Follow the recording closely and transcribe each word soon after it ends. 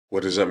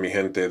What is up, mi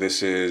gente?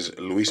 This is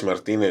Luis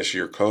Martinez,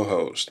 your co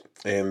host.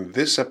 And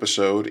this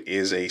episode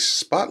is a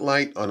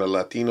spotlight on a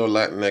Latino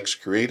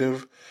Latinx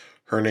creative.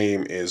 Her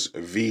name is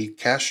V.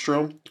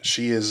 Castro.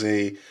 She is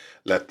a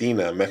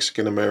Latina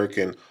Mexican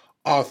American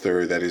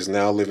author that is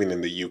now living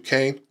in the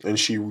UK. And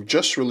she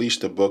just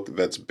released a book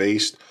that's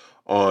based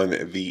on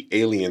the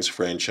Aliens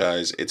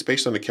franchise. It's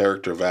based on the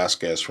character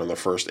Vasquez from the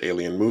first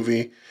Alien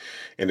movie.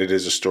 And it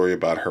is a story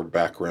about her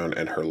background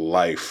and her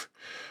life.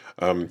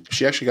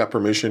 She actually got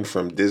permission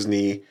from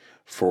Disney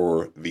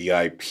for the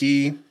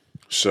IP,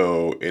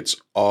 so it's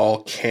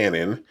all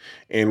canon.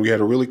 And we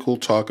had a really cool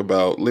talk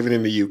about living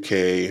in the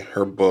UK,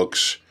 her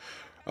books,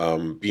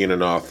 being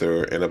an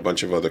author, and a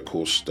bunch of other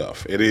cool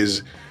stuff. It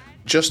is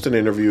just an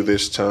interview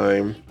this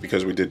time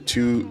because we did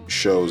 2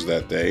 shows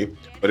that day,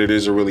 but it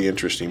is a really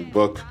interesting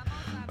book.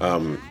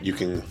 You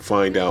can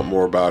find out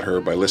more about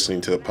her by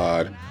listening to the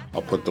pod.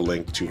 I'll put the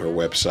link to her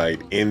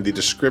website in the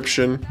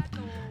description.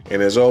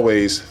 And as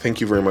always,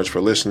 thank you very much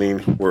for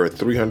listening. We're at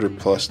 300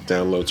 plus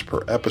downloads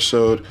per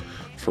episode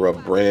for a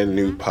brand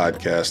new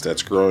podcast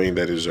that's growing.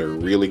 That is a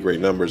really great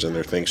numbers, and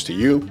they're thanks to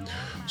you.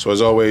 So as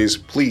always,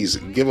 please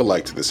give a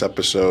like to this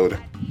episode.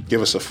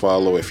 Give us a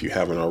follow if you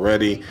haven't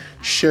already.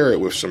 Share it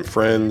with some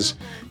friends.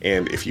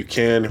 And if you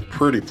can,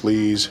 pretty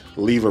please,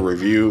 leave a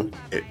review.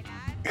 It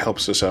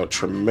helps us out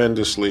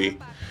tremendously,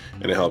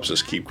 and it helps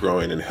us keep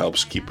growing and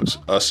helps keep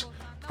us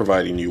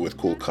providing you with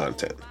cool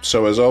content.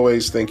 So as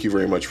always, thank you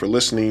very much for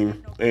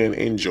listening and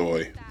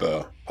enjoy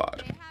the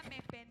pod.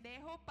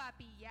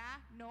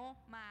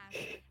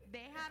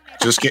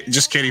 Just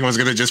kidding. I was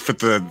gonna just put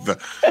the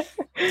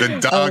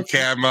dog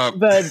cam up.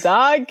 The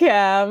dog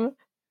cam.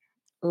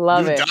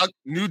 Love it.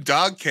 New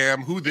dog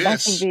cam. Who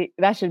this?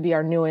 That should be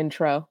our new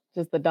intro.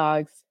 Just the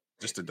dogs.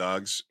 Just the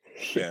dogs.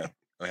 Yeah.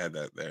 I had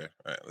that there.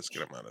 All right, let's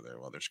get them out of there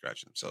while they're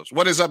scratching themselves.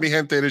 What is up, mi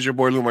gente? It is your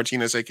boy Lou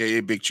Martinez, aka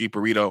Big Cheap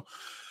Burrito,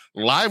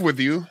 live with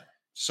you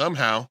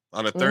somehow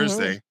on a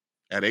Thursday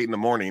at 8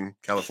 a.m,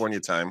 California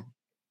time.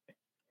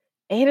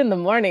 8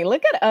 a.m.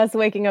 Look at us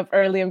waking up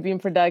early and being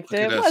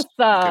productive. What's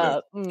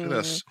up? Look at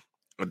us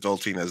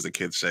adulting, as the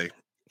kids say.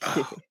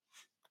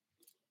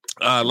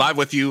 Live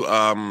with you,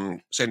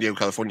 San Diego,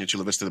 California,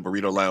 Chula Vista, the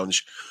Burrito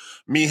Lounge,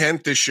 Mi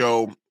Gente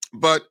show.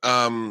 But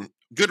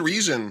good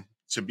reason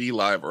to be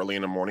live early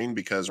in the morning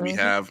because we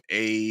have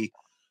a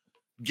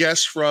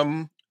guest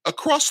from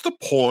across the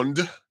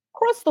pond.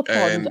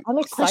 I'm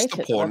excited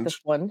about this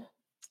one.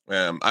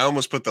 I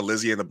almost put the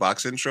Lizzie in the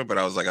box intro, but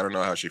I was like, I don't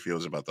know how she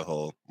feels about the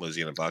whole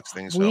Lizzie in the box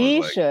thing. So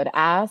we should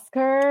ask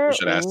her. We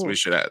should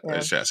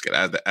ask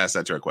it. Ask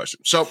that to her question.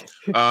 So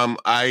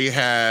I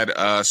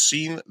had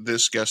seen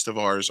this guest of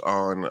ours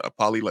on a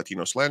Poly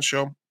Latino Slant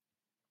show.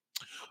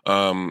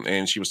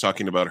 And she was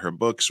talking about her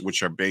books,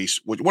 which are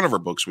based, one of her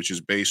books, which is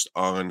based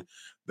on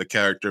the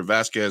character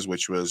Vasquez,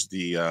 which was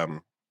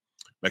the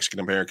Mexican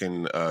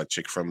American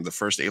chick from the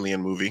first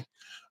Alien movie,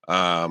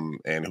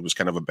 and who was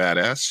kind of a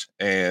badass.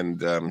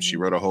 And she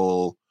wrote a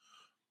whole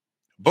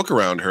book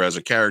around her as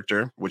a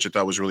character, which I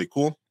thought was really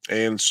cool.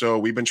 And so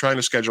we've been trying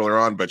to schedule her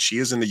on, but she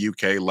is in the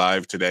UK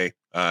live today,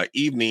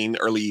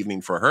 early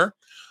evening for her.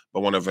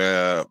 But let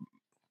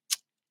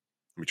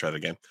me try that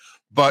again.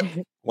 But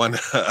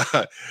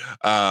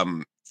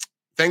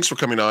thanks for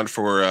coming on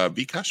for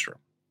V. Castro.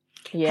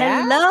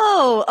 Yeah.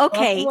 Hello.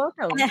 Okay.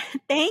 Welcome.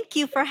 Thank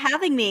you for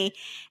having me.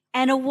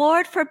 An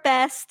award for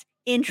best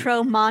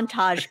intro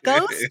montage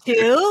goes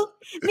to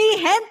Mi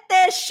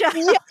Gente Show.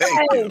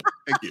 Thank you.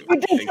 We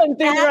did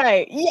something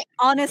right. Yeah.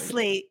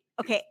 Honestly,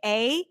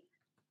 okay.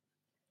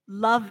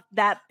 Love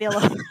that Bill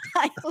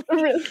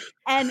O'Reilly.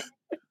 And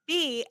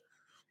B,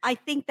 I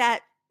think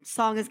that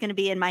song is going to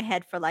be in my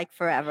head for like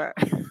forever.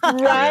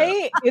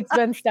 Right? It's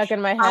been stuck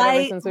in my head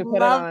ever since we put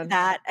it on. I love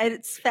that.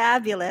 It's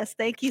fabulous.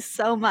 Thank you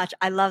so much.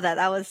 I love that.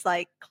 That was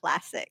like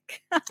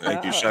classic.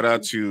 Thank you. Shout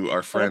out to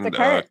our friend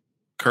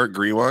Kurt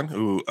Greenwan,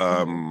 who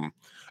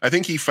I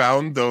think he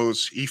found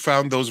those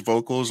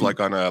vocals like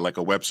on a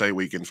website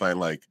where you can find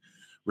like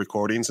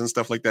recordings and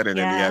stuff like that, and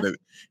then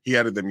he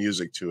added the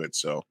music to it.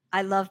 So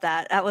I love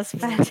that. That was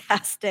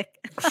fantastic.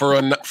 for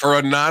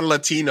a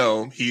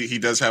non-Latino, he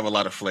does have a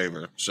lot of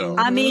flavor. So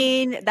I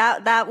mean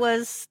that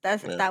was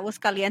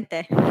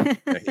caliente. Yeah,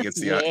 he gets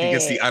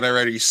the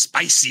honorary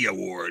spicy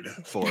award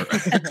for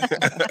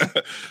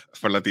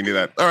for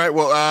Latinidad. All right,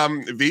 well,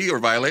 V or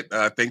Violet,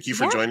 thank you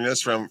for joining us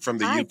from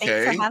the UK.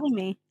 Thanks for having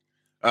me.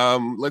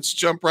 Let's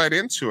jump right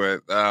into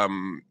it.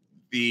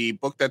 The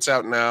book that's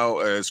out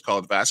now is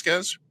called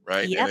Vasquez,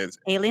 right? Yep. And it's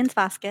Aliens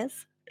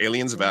Vasquez.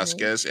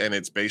 Vasquez, and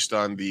it's based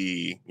on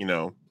the,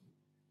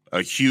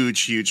 a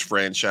huge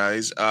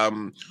franchise.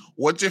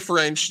 What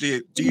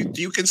differentiate? Do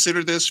you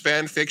consider this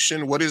fan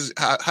fiction?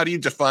 How do you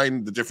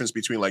define the difference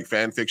between like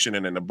fan fiction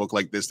and in a book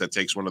like this that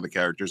takes one of the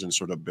characters and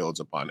sort of builds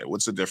upon it?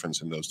 What's the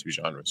difference in those two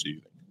genres, do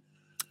you think?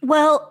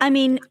 Well, I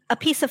mean, a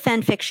piece of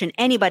fan fiction,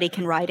 anybody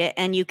can write it,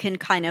 and you can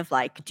kind of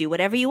like do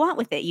whatever you want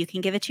with it. You can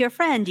give it to your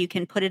friend. You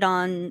can put it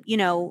on,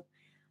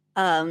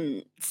 a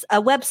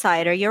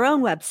website or your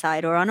own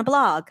website or on a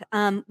blog.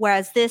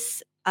 Whereas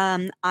this,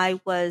 I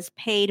was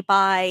paid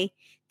by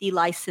the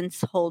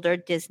license holder,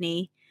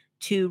 Disney,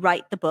 to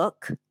write the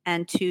book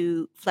and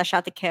to flesh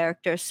out the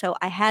characters. So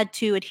I had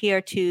to adhere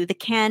to the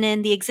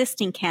canon, the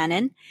existing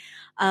canon,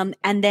 and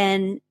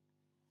then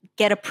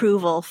get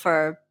approval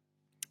for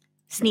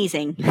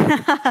sneezing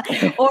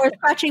or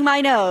scratching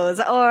my nose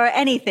or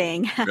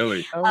anything.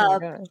 Really? Oh my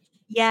God.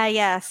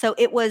 Yeah. So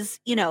it was,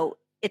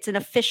 it's an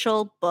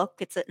official book.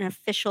 It's an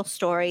official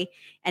story,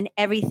 and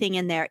everything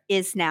in there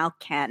is now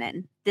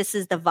canon. This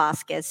is the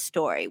Vasquez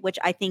story, which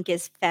I think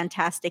is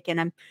fantastic,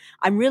 and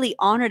I'm really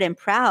honored and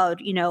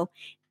proud,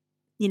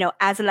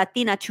 as a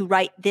Latina, to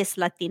write this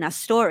Latina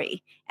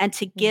story and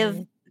to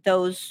give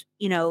those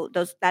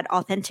that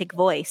authentic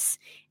voice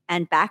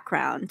and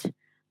background.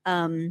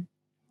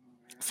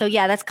 So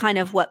yeah, that's kind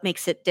of what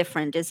makes it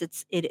different.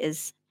 It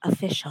is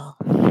official.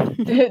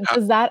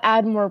 Does that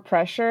add more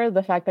pressure,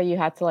 the fact that you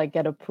had to like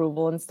get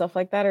approval and stuff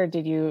like that, or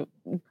did you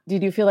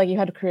feel like you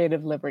had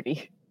creative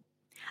liberty?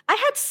 I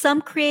had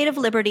some creative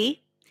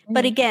liberty,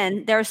 but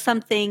again, there are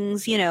some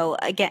things,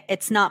 again,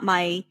 it's not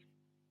the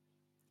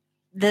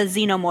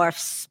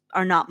xenomorphs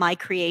are not my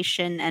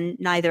creation, and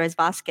neither is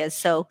Vasquez.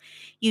 So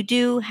you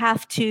do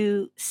have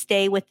to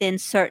stay within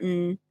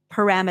certain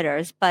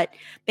parameters. But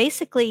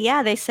basically,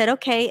 yeah, they said,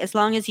 okay, as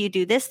long as you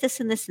do this, this,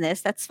 and this, and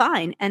this, that's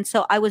fine. And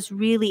so I was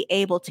really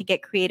able to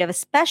get creative,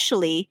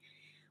 especially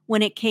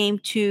when it came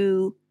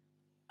to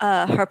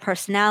her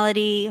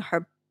personality,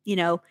 her,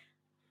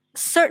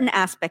 certain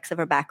aspects of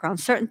her background,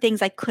 certain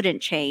things I couldn't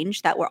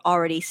change that were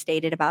already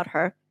stated about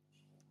her.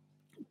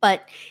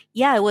 But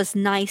yeah, it was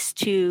nice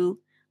to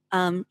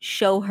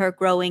show her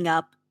growing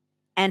up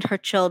and her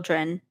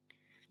children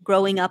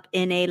growing up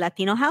in a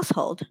Latino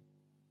household.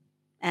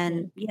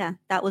 And yeah,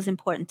 that was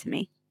important to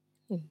me.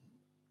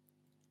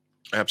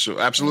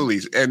 Absolutely.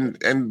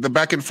 And the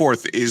back and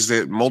forth, is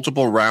that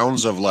multiple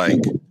rounds of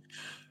like,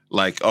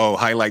 oh,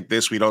 highlight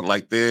this, we don't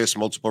like this,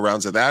 multiple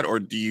rounds of that?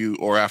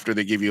 Or after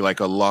they give you like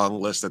a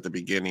long list at the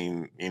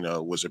beginning,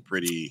 was it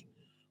pretty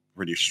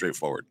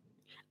straightforward?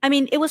 I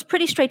mean, it was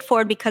pretty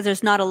straightforward because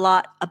there's not a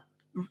lot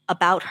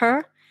about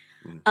her,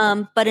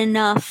 but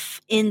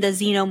enough in the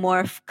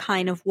xenomorph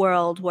kind of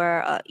world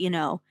where,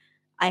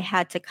 I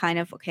had to kind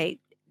of, okay,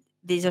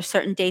 these are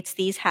certain dates,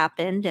 these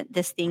happened,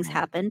 this things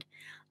happened.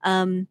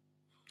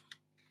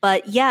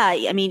 But yeah,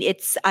 I mean,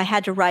 I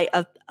had to write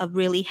a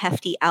really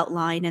hefty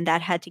outline, and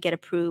that had to get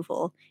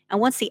approval. And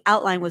once the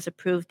outline was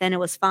approved, then it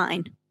was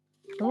fine.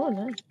 Oh,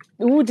 nice.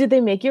 Ooh, did they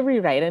make you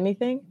rewrite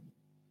anything?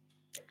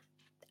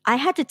 I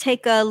had to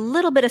take a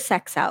little bit of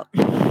sex out.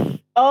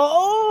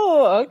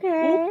 Oh,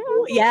 okay.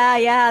 Ooh,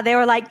 yeah. They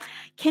were like,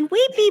 can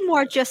we be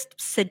more just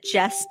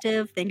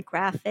suggestive than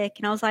graphic?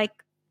 And I was like,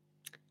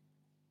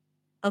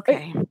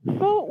 okay.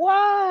 But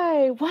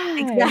why?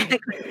 Exactly.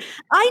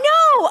 I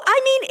know.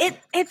 I mean,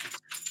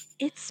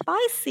 it's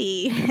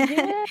spicy.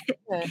 Yeah.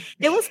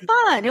 It was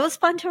fun. It was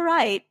fun to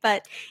write,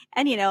 but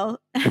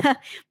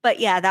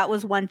yeah, that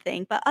was one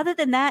thing. But other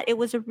than that, it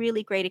was a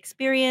really great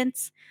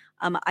experience.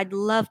 I'd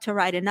love to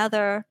write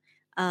another.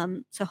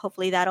 So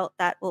hopefully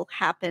that will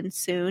happen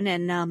soon.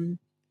 And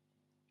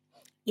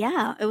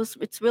yeah,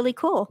 it's really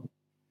cool.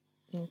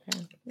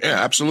 Okay.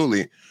 Yeah,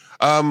 absolutely.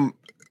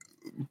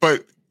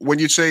 But when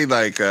you say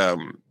like,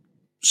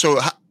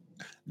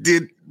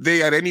 did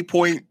they at any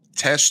point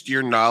test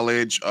your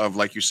knowledge of,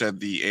 like you said,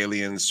 the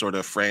Aliens sort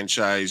of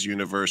franchise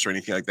universe or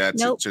anything like that?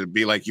 Nope. to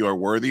be like, you are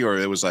worthy, or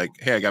it was like,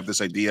 hey, I got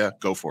this idea,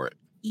 go for it?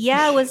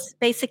 Yeah, it was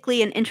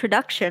basically an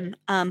introduction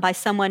by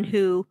someone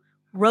who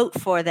wrote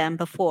for them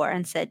before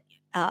and said,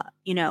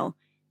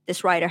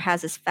 this writer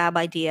has this fab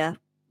idea.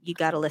 You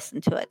got to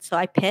listen to it. So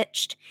I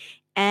pitched.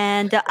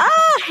 And hey,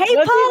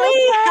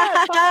 Polly,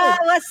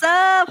 what's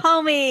up,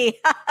 homie?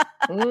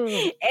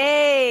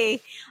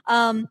 Hey,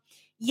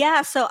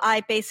 yeah. So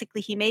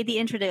he made the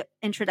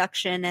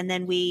introduction, and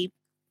then we,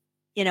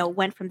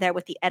 went from there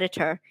with the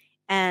editor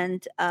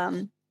and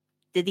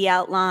did the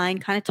outline,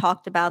 kind of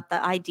talked about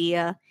the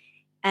idea,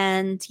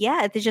 and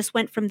yeah, it just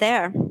went from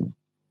there.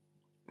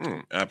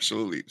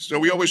 Absolutely. So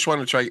we always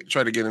want to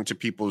try to get into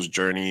people's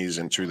journeys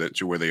and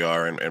to where they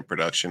are and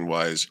production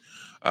wise.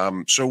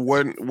 So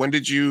when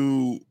did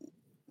you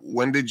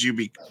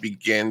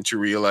begin to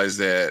realize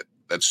that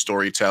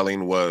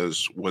storytelling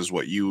was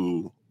what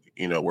you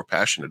were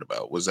passionate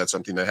about? Was that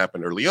something that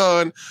happened early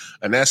on,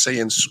 an essay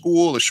in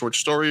school, a short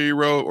story you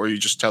wrote, or are you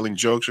just telling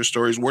jokes or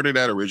stories? Where did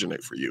that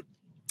originate for you?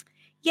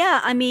 Yeah,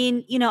 I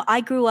mean,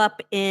 I grew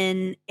up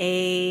in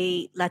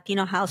a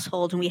Latino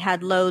household, and we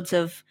had loads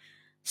of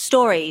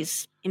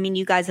stories. I mean,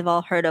 you guys have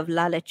all heard of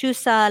La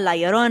Lechuza, La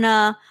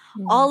Llorona,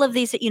 all of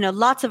these,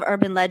 lots of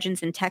urban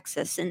legends in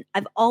Texas. And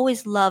I've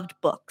always loved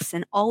books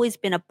and always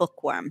been a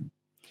bookworm.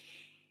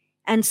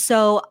 And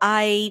so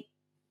I,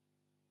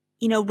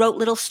 wrote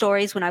little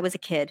stories when I was a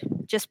kid,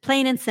 just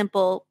plain and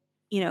simple,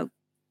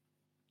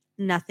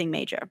 nothing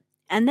major.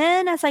 And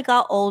then as I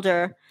got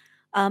older,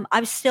 I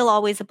was still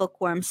always a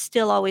bookworm,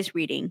 still always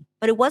reading.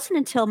 But it wasn't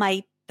until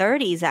my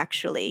 30s,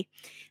 actually,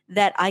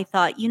 that I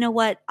thought, you know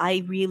what,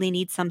 I really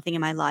need something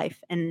in my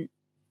life. And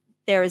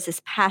there is this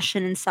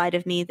passion inside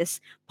of me, this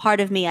part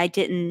of me I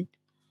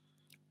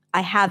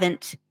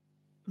haven't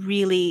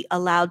really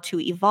allowed to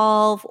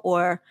evolve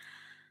or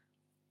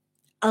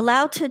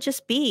allowed to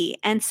just be.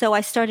 And so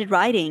I started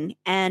writing.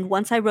 And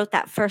once I wrote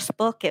that first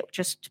book, it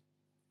just,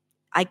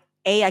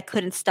 I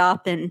couldn't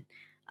stop, and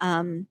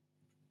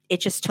it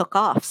just took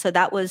off. So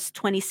that was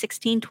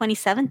 2016,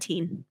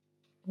 2017.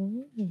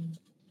 Mm.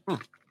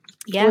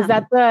 Yeah. Was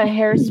that the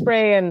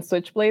Hairspray and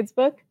Switchblades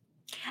book?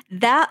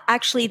 That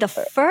actually, the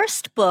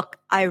first book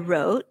I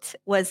wrote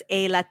was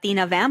a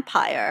Latina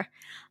vampire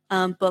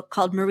book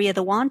called Maria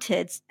the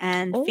Wanted.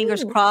 And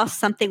fingers crossed,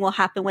 something will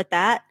happen with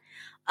that.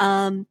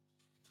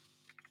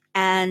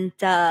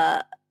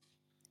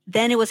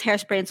 Then it was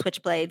Hairspray and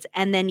Switchblades,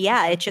 and then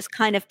it just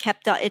kind of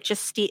kept on. It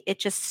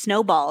just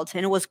snowballed,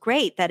 and it was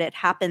great that it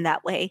happened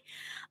that way,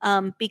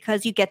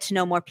 because you get to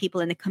know more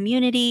people in the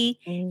community,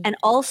 and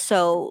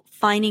also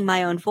finding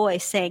my own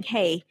voice, saying,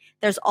 "Hey,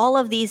 there's all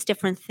of these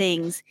different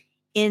things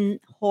in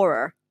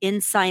horror,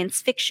 in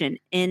science fiction,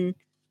 in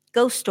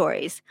ghost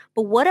stories,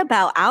 but what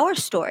about our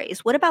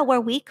stories? What about where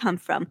we come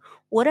from?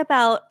 What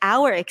about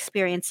our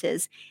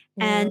experiences?"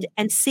 And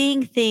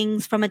seeing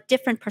things from a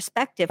different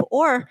perspective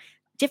or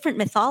different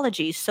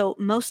mythologies. So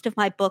most of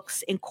my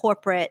books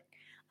incorporate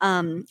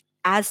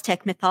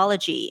Aztec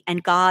mythology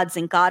and gods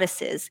and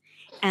goddesses.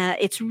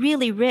 It's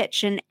really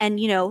rich, and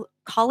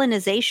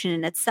colonization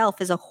in itself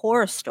is a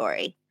horror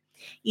story.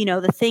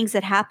 The things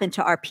that happen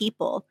to our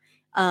people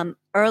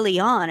early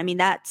on. I mean,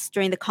 that's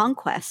during the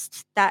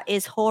conquest. That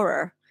is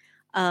horror.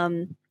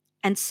 And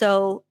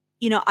so,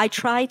 I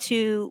try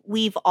to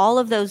weave all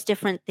of those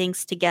different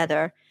things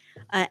together.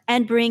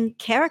 And bring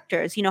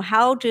characters.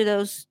 How do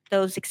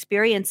those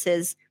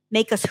experiences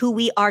make us who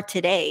we are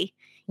today?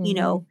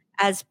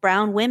 As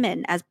brown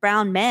women, as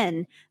brown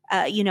men.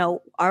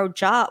 Our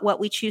job, what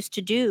we choose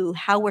to do,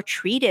 how we're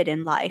treated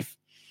in life.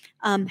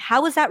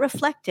 How is that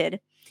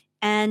reflected?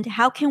 And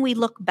how can we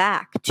look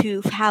back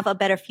to have a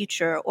better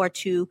future or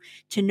to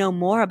know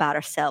more about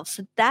ourselves?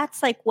 So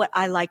that's like what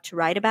I like to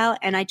write about,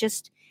 and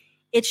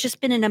it's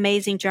just been an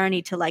amazing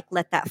journey to like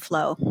let that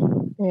flow.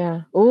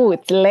 Yeah. Ooh,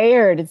 it's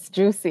layered. It's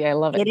juicy. I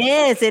love it.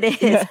 It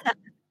is.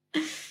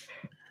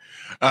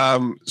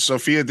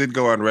 Sophia did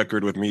go on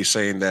record with me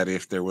saying that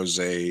if there was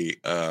a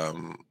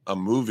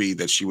movie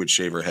that she would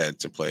shave her head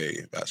to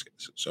play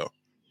Vasquez. So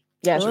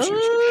yes.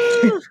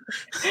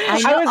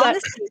 I know,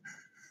 honestly.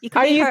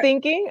 Are you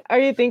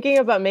thinking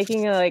about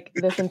making like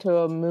this into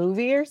a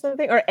movie or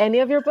something, or any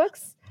of your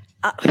books?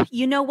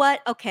 You know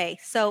what? Okay,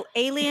 so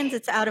Aliens,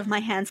 it's out of my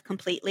hands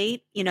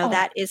completely.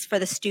 That is for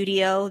the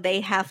studio.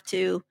 They have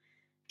to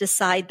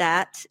decide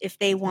that if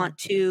they want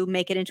to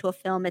make it into a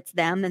film, it's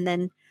them, and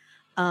then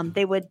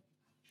they would,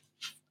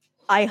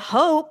 I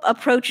hope,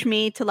 approach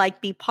me to like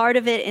be part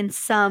of it in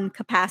some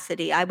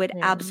capacity. I would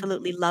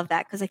absolutely love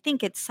that, because I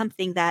think it's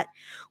something that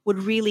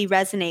would really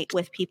resonate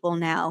with people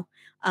now,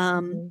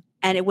 and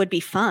it would be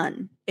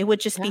fun. It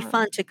would just be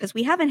fun because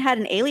we haven't had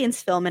an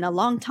Aliens film in a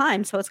long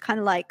time, so it's kind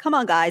of like, come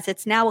on, guys,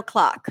 it's now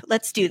o'clock.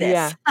 Let's do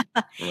this.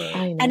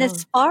 Right. And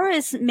as far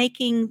as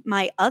making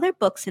my other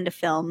books into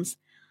films,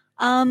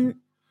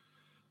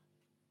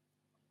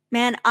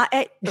 man,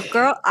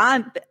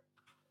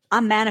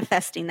 I'm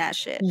manifesting that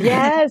shit.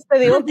 Yes, te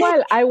digo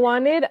cuál. I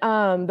wanted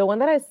the one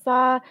that I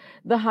saw,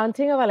 The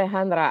Haunting of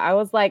Alejandra. I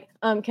was like,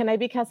 can I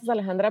be cast as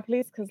Alejandra,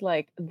 please? Because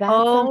like that.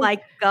 Oh my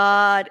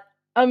God.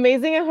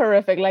 Amazing and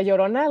horrific. La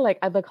Llorona,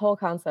 like the whole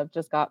concept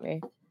just got me.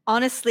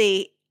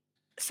 Honestly,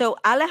 so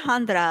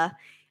Alejandra,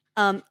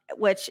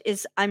 which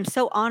is, I'm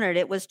so honored.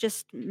 It was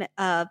just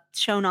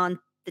shown on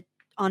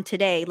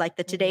Today, like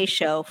the Today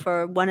Show,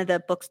 for one of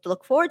the books to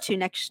look forward to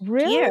next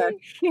year.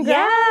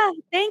 Congrats. Yeah,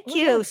 thank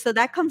you. So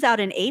that comes out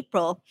in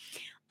April.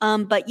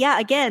 But yeah,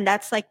 again,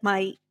 that's like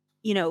my,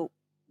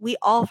 we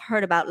all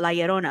heard about La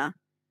Llorona.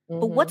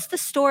 But what's the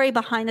story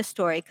behind the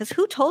story? Because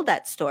who told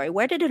that story?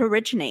 Where did it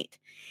originate?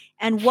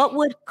 And what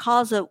would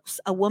cause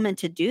a woman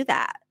to do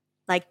that?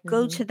 Like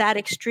go to that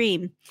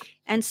extreme?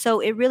 And so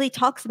it really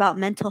talks about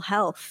mental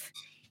health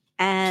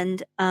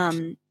and,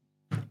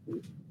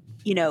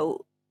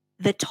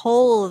 the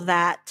toll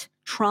that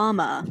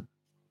trauma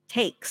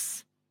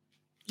takes,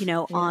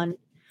 on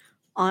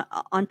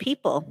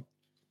people.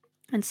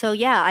 And so,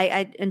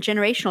 and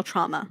generational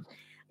trauma.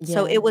 Yeah.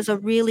 So it was a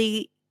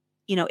really,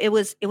 it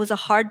was a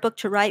hard book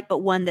to write, but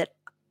one that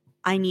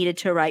I needed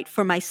to write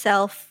for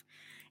myself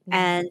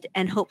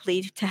and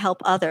hopefully to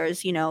help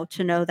others,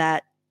 to know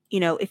that,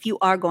 if you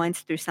are going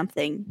through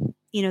something,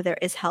 there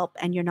is help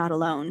and you're not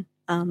alone.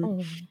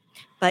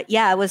 But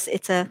yeah,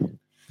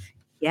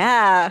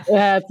 yeah,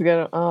 that's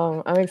good.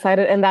 I'm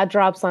excited, and that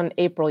drops on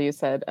April. You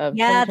said of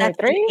 2023?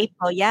 That's in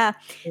April. Yeah,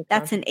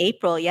 that's in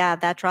April. Yeah,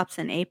 that drops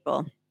in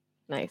April.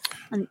 Nice.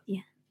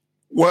 Yeah.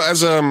 Well,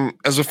 as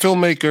a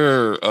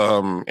filmmaker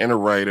and a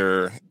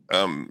writer,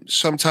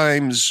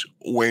 sometimes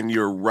when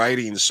you're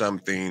writing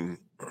something,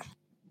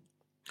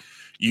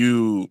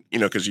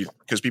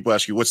 because people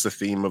ask you, what's the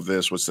theme of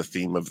this? What's the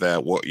theme of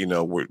that? What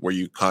were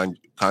you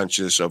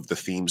conscious of the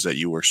themes that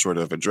you were sort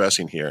of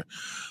addressing here?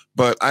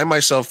 But I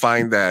myself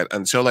find that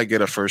until I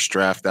get a first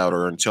draft out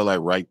or until I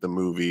write the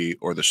movie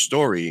or the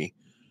story,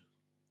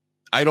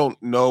 I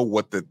don't know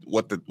what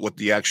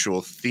the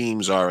actual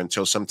themes are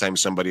until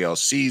sometimes somebody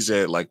else sees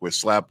it, like with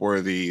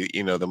Slapworthy,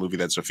 the movie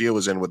that Sophia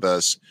was in with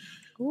us.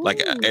 Ooh.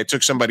 Like it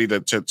took somebody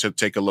to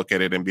take a look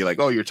at it and be like,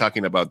 oh, you're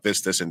talking about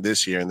this, and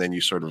this here, and then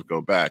you sort of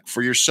go back.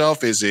 For yourself,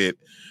 because you're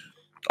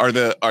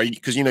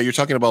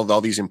talking about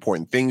all these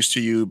important things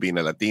to you, being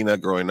a Latina,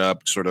 growing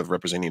up, sort of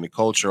representing the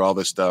culture, all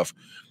this stuff.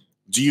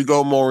 Do you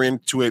go more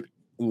into it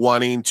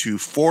wanting to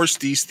force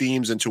these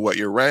themes into what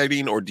you're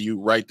writing, or do you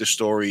write the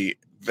story,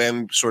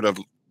 then sort of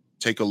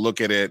take a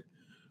look at it,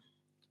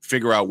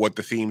 figure out what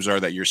the themes are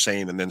that you're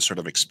saying, and then sort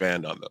of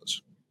expand on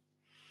those?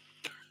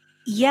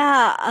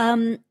 Yeah.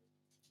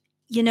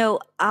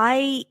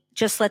 I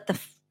just let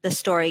the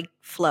story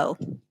flow.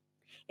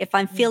 If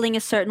I'm feeling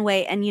a certain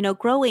way, and,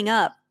 growing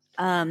up,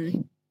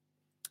 I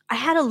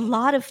had a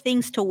lot of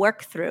things to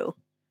work through,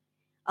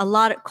 a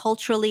lot of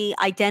culturally,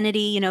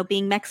 identity,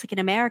 being Mexican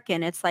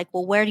American. It's like,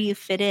 well, where do you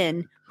fit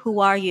in? Who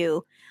are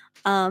you?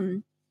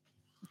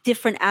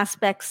 Different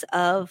aspects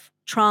of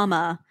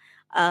trauma,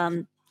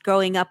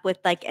 growing up with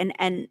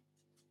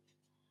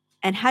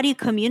and how do you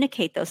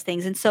communicate those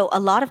things? And so a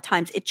lot of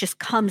times it just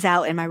comes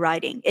out in my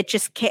writing. It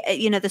just,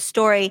 the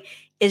story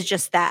is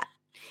just that.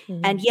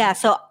 Mm-hmm. And yeah,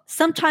 so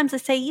sometimes I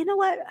say, you know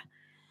what,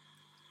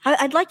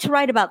 I'd like to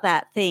write about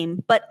that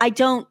theme, but I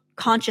don't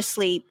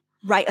consciously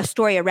write a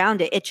story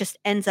around it. It just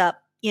ends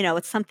up,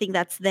 it's something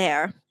that's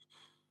there.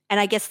 And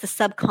I guess the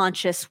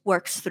subconscious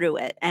works through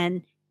it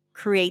and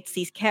creates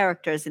these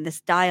characters in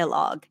this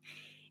dialogue.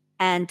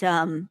 And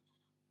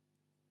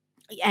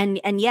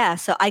yeah,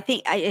 so I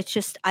think I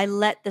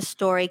let the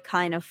story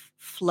kind of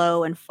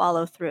flow and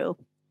follow through.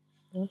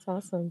 That's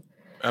awesome.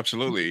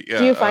 Absolutely. Yeah.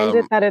 Do you find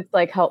it that it's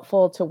like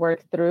helpful to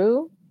work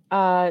through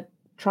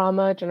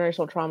trauma,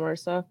 generational trauma or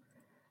so,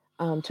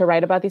 to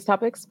write about these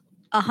topics?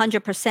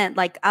 100%.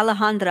 Like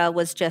Alejandra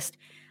was just,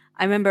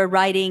 I remember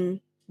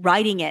writing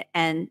it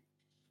and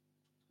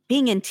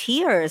being in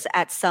tears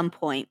at some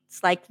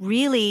points, like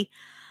really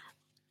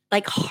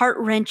like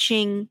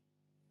heart-wrenching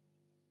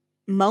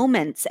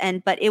moments.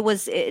 But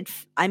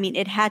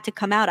it had to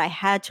come out. I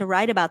had to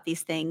write about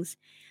these things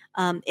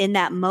in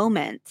that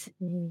moment.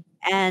 Mm-hmm.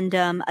 And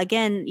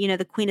again,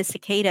 the Queen of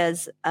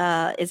Cicadas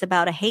is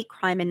about a hate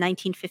crime in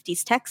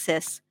 1950s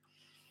Texas.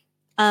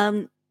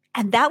 And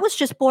that was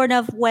just born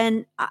of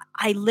when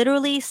I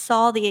literally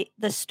saw the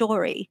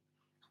story,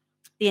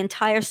 the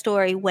entire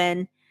story,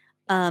 when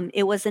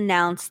it was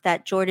announced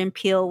that Jordan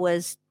Peele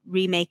was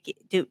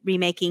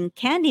remaking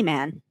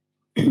Candyman.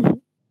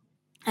 And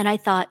I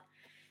thought,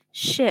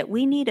 shit,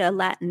 we need a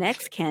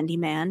Latinx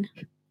Candyman.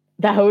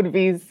 That would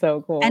be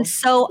so cool. And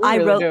so I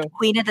wrote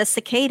Queen of the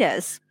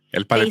Cicadas.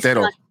 El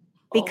Paletero.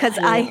 Because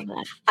I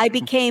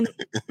became,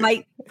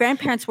 my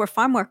grandparents were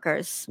farm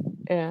workers.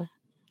 Yeah.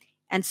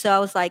 And so I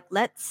was like,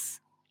 let's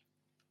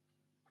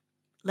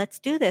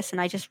do this. And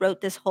I just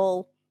wrote this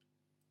whole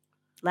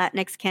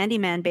Latinx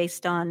Candyman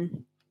based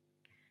on.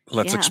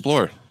 Let's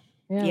explore.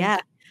 Yeah.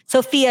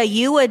 Sophia,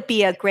 you would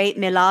be a great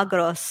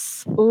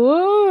Milagros.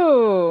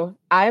 Ooh,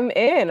 I'm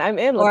in.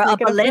 Let's or a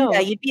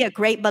Belinda. You'd be a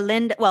great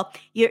Belinda. Well,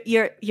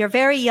 you're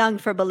very young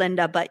for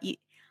Belinda, but we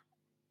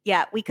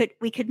could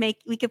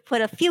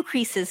put a few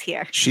creases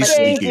here. She's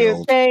thank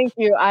you.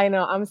 I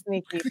know I'm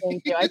sneaky.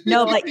 Thank you.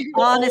 No, but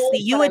honestly,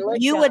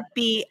 you would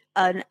be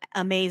an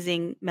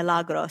amazing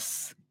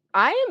Milagros.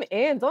 I am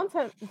in. Don't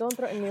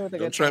threaten me with a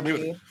good time,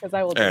 because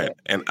I will do it.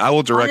 And I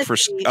will direct for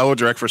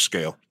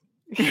scale.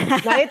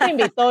 Nadie te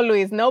invitó,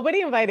 Luis.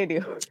 Nobody invited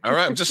you. All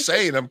right, I'm just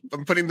saying. I'm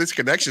putting these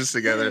connections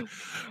together.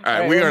 All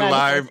right, we are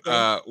live.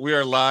 We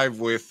are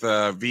live with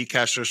V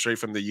Castro, straight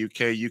from the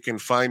UK. You can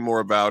find more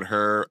about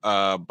her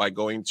by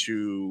going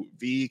to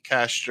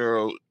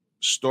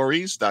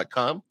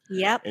vcastrostories.com.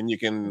 Yep. And you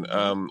can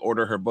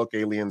order her book,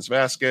 Aliens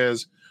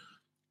Vasquez,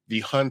 The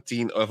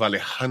Hunting of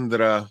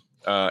Alejandra,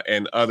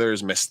 and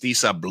others,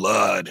 Mestiza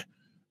Blood,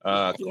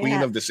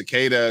 Queen of the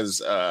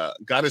Cicadas,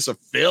 Goddess of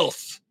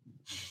Filth.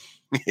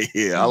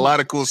 Yeah, a lot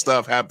of cool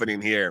stuff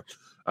happening here.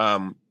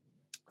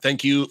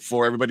 Thank you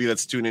for everybody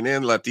that's tuning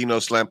in. Latino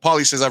Slam.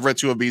 Polly says, I've read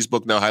 2 of B's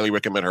book now. Highly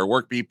recommend her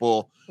work,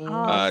 people.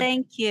 Oh,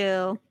 thank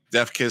you.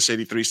 Def Kiss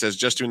 83 says,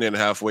 just tuned in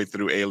halfway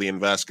through Alien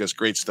Vasquez.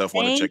 Great stuff.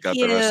 Want to check out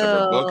the rest of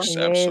her books.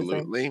 Amazing.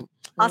 Absolutely.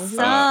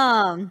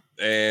 Awesome.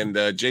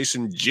 And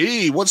Jason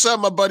G. What's up,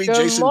 my buddy? Good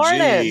Jason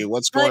morning. G.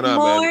 What's going on,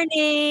 man?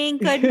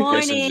 Good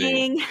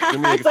morning. Do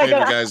me a favor,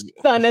 guys.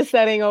 Sun is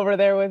setting over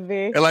there with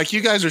me. And like,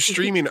 you guys are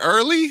streaming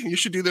early. You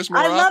should do this more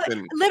often. I love it.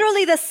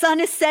 Literally, the sun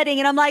is setting,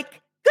 and I'm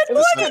like, good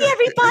morning,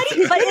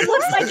 everybody. But it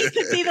looks like it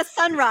could be the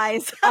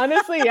sunrise.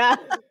 Honestly, yeah.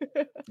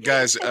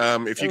 Guys,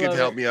 if you could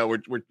help me out,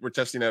 we're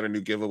testing out a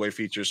new giveaway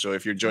feature. So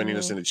if you're joining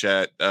us in the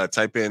chat,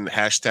 type in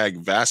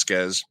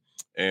 #Vasquez.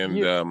 And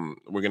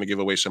we're going to give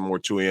away some more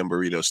 2 a.m.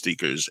 burrito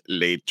stickers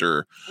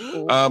later.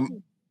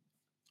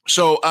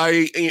 So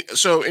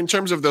in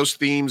terms of those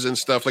themes and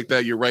stuff like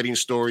that, you're writing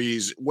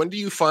stories. When do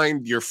you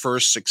find your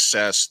first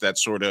success that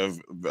sort of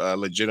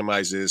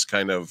legitimizes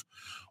kind of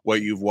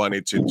what you've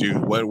wanted to do?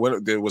 When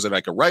was it,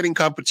 like a writing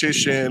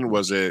competition?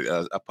 Was it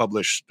a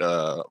published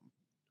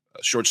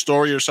short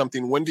story or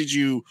something. When did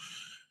you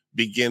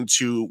begin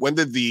to, when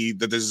did the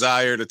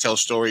desire to tell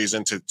stories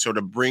and to sort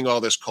of bring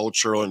all this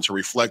cultural and to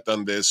reflect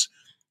on this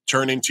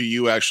turn into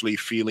you actually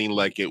feeling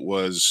like it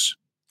was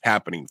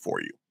happening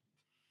for you?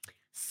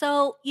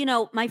 So,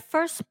 my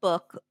first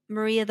book,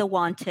 Maria the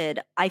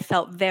Wanted, I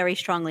felt very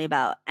strongly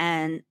about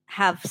and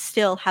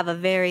still have a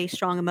very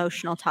strong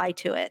emotional tie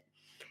to it.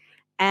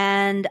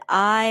 And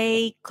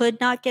I could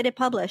not get it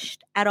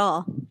published at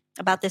all,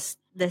 about this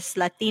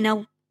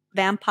Latina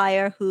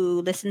vampire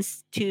who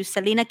listens to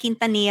Selena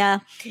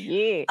Quintanilla.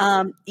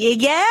 Yeah.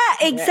 Yeah,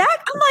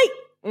 exactly. I'm like,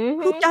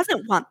 who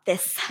doesn't want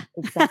this?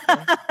 Exactly.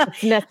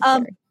 It's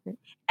necessary.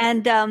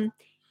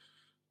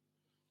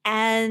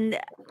 And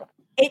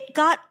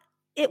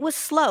it was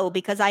slow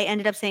because I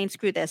ended up saying,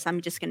 screw this,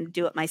 I'm just going to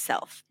do it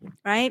myself,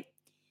 right?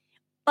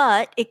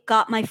 But it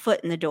got my foot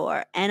in the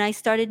door, and I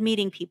started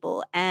meeting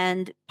people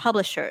and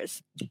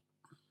publishers,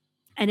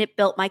 and it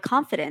built my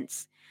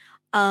confidence.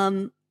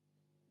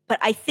 But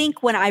I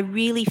think when I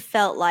really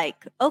felt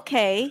like,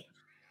 okay,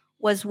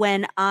 was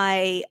when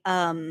I,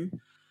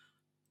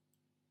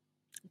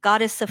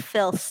 Goddess of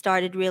Filth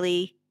started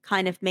really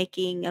kind of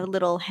making a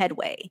little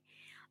headway.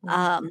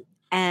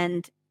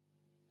 And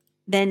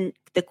then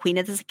the Queen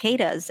of the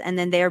Cicadas, and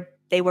then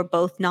they were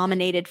both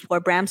nominated for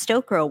Bram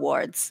Stoker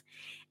Awards.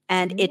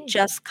 And it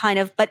just kind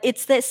of, but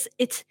it's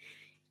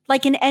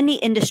like in any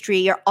industry,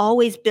 you're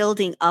always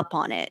building up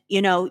on it.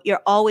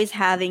 You're always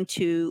having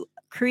to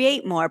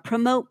create more,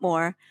 promote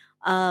more.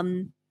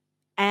 And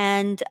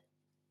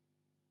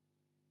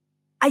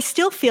I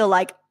still feel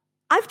like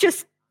I've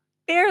just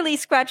barely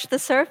scratched the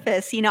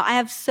surface. I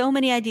have so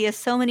many ideas,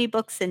 so many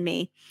books in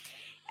me,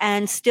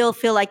 and still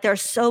feel like there are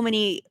so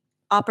many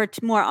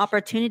more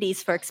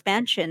opportunities for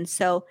expansion.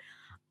 So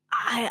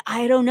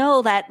I don't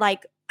know that,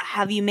 like,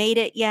 have you made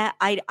it yet?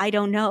 I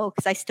don't know,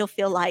 because I still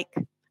feel like,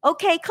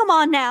 okay, come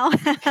on now.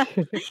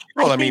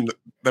 Well, I mean,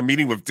 the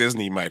meeting with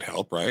Disney might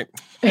help, right?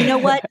 You know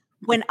what?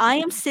 When I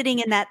am sitting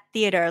in that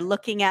theater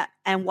looking at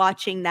and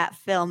watching that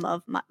film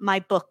of my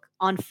book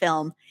on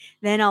film,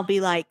 then I'll be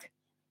like,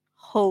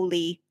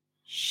 holy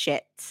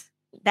shit.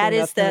 That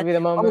is the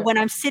moment. Or when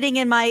I'm sitting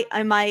on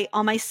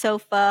my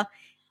sofa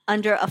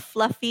under a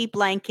fluffy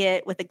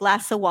blanket with a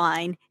glass of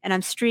wine and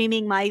I'm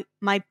streaming my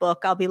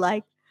book, I'll be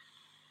like,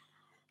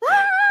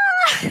 ah!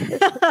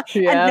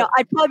 And no,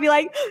 I'd probably be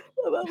like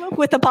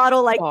with a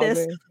bottle like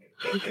this.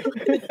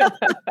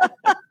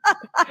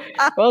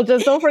 Well,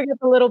 just don't forget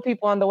the little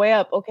people on the way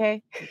up,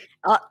 okay?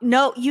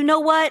 No, you know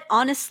what?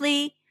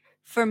 Honestly,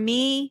 for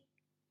me,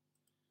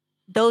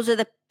 those are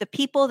the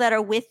people that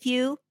are with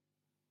you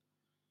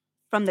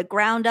from the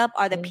ground up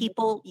are the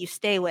people you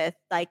stay with.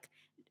 Like,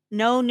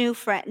 no new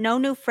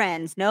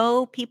friends,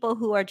 no people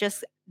who are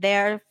just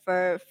there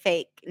for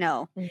fake.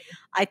 No.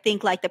 I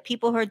think like the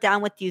people who are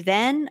down with you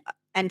then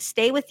and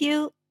stay with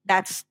you,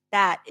 that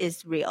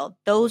is real.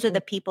 Those are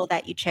the people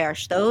that you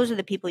cherish. Those are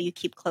the people you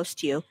keep close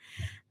to you.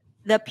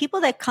 The people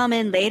that come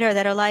in later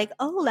that are like,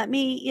 oh, let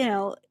me,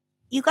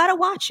 you got to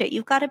watch it.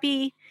 You've got to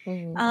be,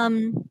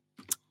 you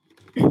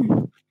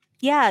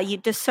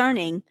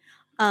discerning.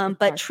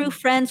 But true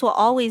friends will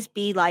always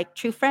be like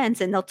true friends,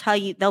 and they'll tell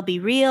you, they'll be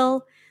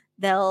real.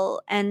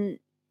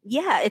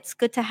 It's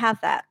good to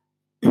have that.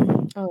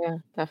 Oh yeah,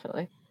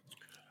 definitely.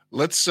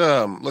 Let's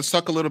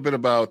talk a little bit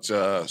about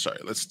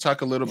let's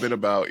talk a little bit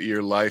about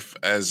your life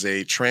as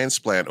a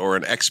transplant or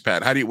an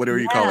expat. Whatever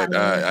you call it.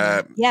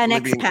 An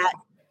expat.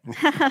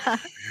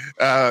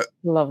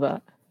 Love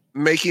that.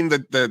 Making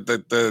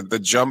the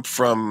jump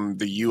from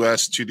the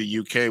US to the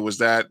UK, was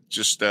that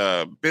just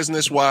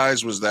business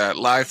wise? Was that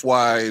life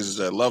wise,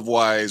 love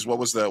wise? What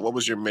was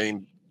your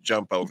main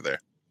jump over there?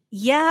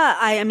 Yeah,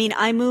 I mean,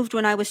 I moved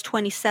when I was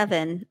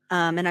 27,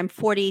 and I'm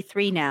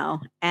 43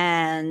 now.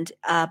 And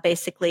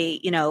basically,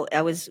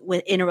 I was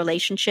in a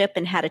relationship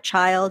and had a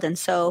child. And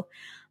so,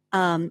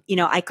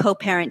 I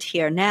co-parent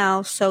here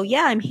now. So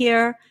yeah, I'm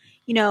here.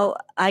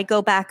 I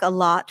go back a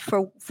lot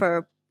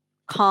for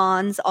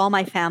cons. All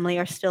my family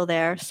are still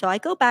there. So I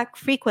go back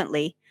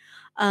frequently.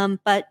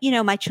 But,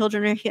 my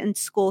children are in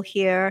school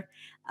here.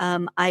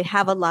 I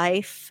have a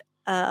life.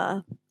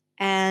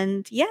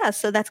 And yeah,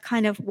 so that's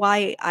kind of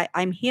why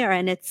I'm here.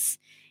 And it's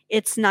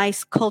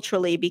nice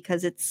culturally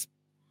because it's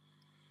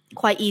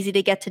quite easy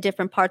to get to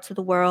different parts of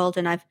the world.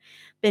 And I've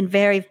been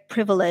very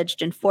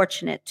privileged and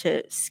fortunate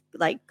to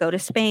like go to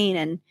Spain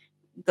and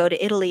go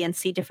to Italy and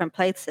see different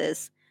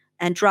places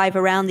and drive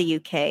around the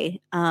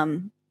UK.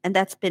 And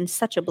that's been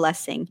such a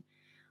blessing.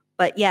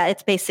 But yeah,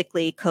 it's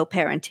basically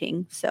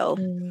co-parenting. So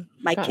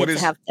my kids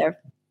have their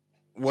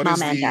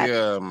mom and dad.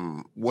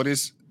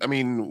 I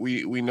mean,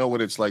 we know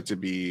what it's like to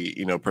be,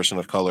 person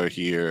of color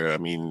here. I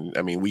mean,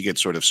 we get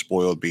sort of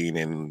spoiled being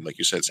in, like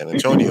you said, San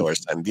Antonio or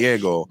San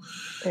Diego,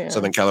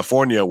 Southern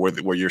California,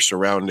 where you're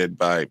surrounded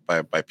by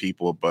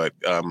people. But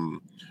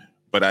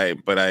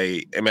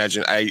I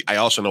imagine I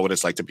also know what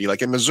it's like to be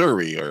like in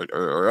Missouri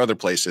or other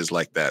places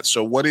like that.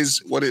 So what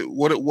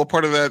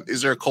part of that,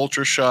 is there a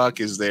culture shock?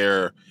 Is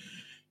there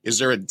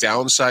a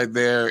downside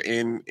there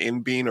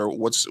in being, or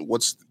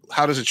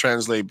how does it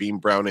translate being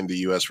brown in the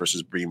U.S.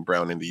 versus being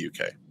brown in the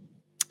U.K.?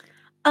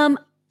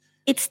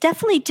 It's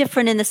definitely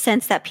different in the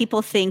sense that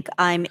people think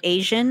I'm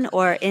Asian,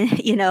 or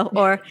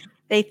or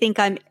they think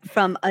I'm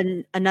from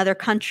another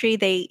country.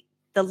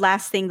 The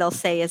last thing they'll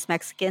say is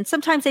Mexican.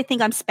 Sometimes they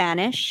think I'm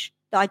Spanish,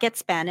 though I get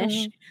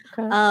Spanish.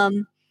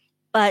 Okay.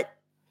 But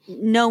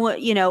no,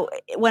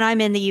 when I'm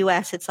in the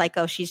U.S., it's like,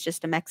 oh, she's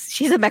just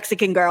she's a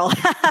Mexican girl.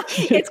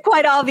 It's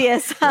quite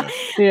obvious.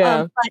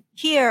 Yeah. But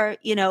here,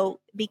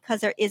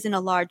 because there isn't a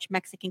large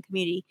Mexican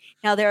community,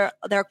 now there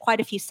are quite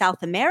a few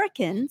South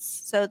Americans,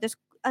 so there's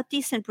a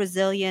decent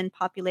Brazilian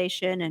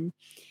population, and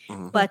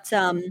but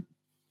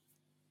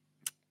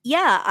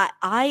yeah,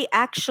 I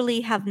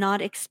actually have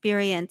not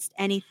experienced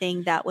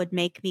anything that would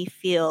make me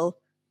feel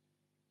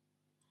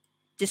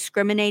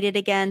discriminated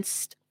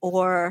against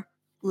or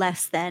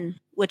less than,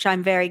 which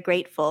I'm very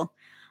grateful.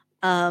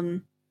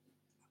 And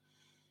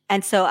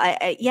so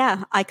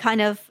I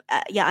kind of,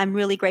 I'm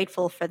really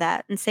grateful for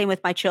that. And same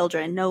with my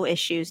children, no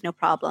issues, no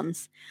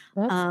problems.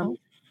 That's awesome.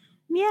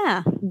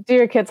 Yeah. Do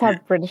your kids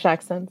have British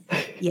accents?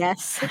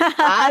 Yes.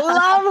 I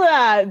love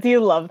that. Do you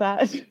love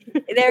that?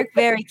 They're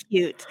very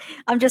cute.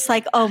 I'm just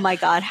like, oh my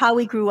God, how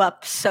we grew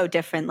up so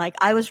different. Like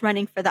I was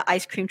running for the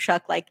ice cream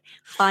truck, like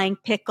buying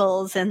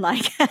pickles and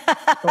like,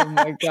 oh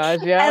my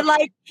gosh. Yeah. And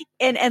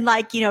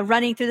like,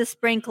 running through the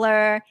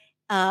sprinkler.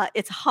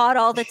 It's hot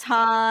all the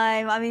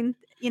time. I mean,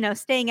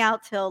 staying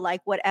out till like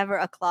whatever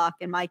o'clock,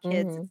 and my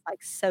kids, it's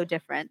like so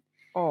different.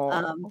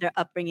 Their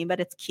upbringing, but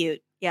it's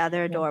cute. Yeah.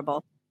 They're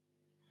adorable.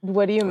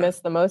 What do you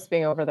miss the most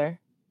being over there?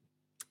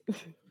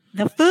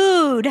 The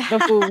food. The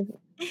food.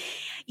 I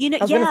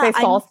was gonna say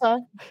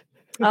salsa.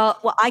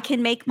 Well, I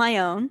can make my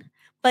own,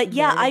 but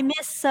yeah, I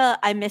miss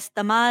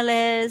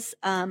tamales.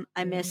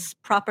 I miss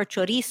proper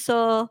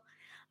chorizo.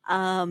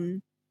 I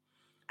mean,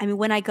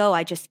 when I go,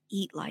 I just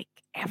eat like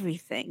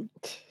everything.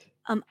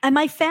 And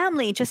my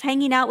family, just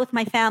hanging out with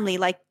my family,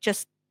 like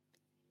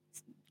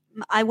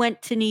I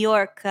went to New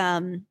York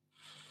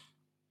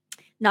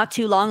not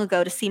too long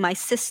ago to see my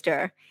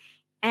sister,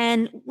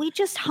 and we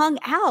just hung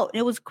out.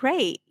 It was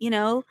great,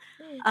 and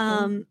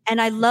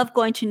I love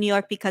going to New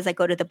York because I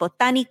go to the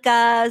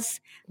botanicas,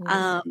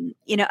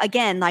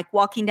 again, like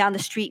walking down the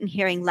street and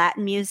hearing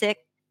Latin music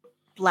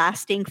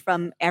blasting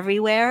from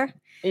everywhere.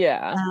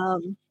 Yeah.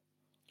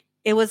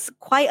 It was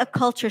quite a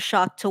culture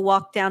shock to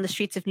walk down the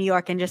streets of New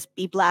York and just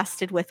be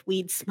blasted with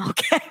weed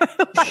smoke.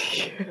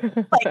 like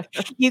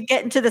you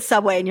get into the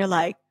subway and you're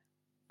like,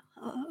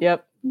 oh.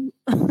 Yep.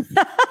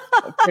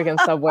 Freaking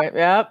subway.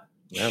 Yep.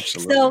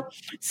 Absolutely.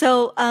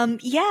 So,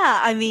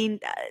 yeah, I mean,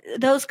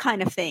 those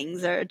kind of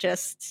things are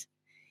just,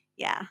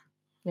 yeah.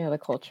 Yeah, the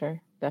culture,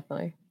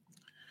 definitely.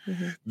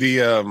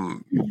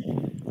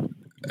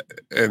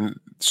 And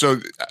so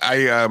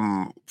I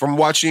from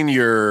watching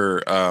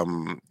the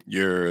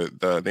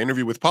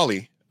interview with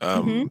Pauly,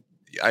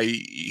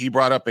 he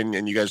brought up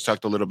and you guys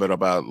talked a little bit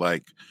about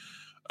like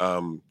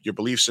your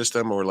belief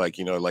system, or like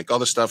like all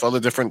the stuff, all the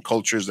different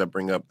cultures that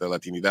bring up the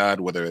Latinidad,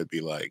 whether it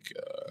be like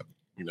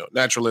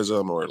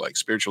naturalism or like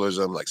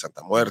spiritualism, like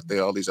Santa Muerte,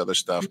 all these other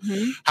stuff.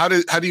 How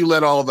do you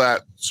let all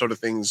that sort of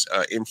things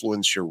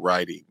influence your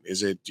writing?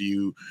 Is it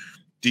do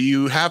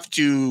you have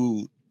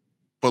to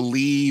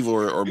believe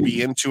or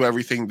be into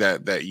everything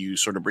that you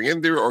sort of bring in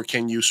there, or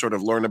can you sort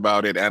of learn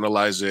about it,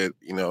 analyze it,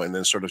 and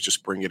then sort of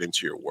just bring it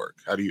into your work?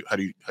 How do you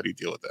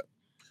deal with that?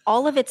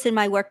 All of it's in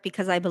my work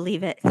because I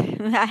believe it.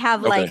 I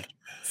have like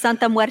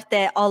Santa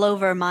Muerte all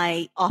over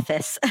my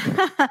office.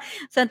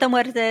 Santa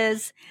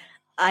Muertes.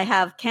 I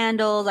have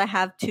candles. I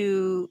have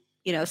 2,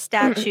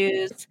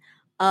 statues.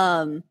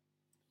 And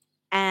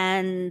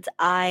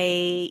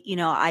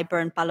I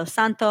burn Palo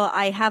Santo.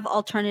 I have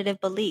alternative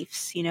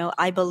beliefs.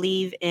 I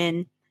believe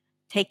in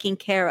taking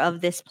care of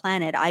this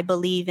planet. I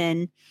believe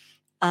in,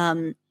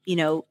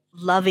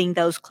 loving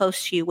those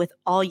close to you with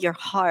all your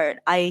heart.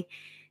 I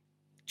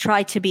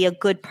try to be a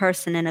good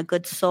person and a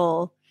good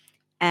soul,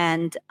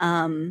 and,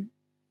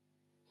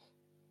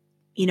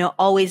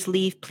 always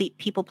leave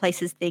people,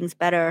 places, things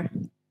better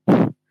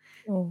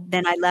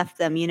than I left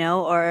them,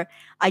 or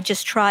I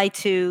just try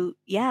to,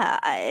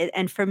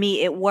 and for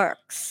me, it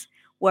works.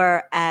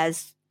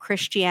 Whereas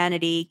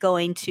Christianity,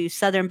 going to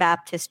Southern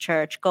Baptist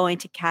Church, going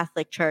to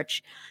Catholic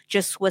Church,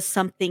 just was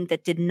something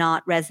that did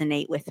not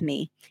resonate with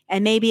me.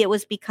 And maybe it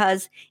was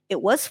because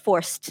it was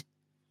forced,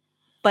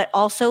 but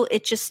also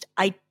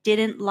I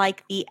didn't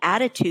like the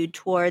attitude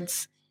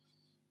towards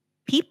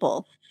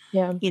people.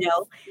 Yeah.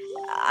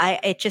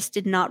 It just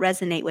did not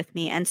resonate with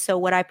me. And so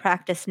what I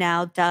practice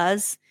now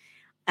does.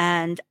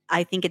 And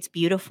I think it's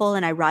beautiful,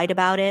 and I write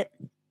about it.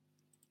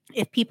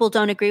 If people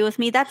don't agree with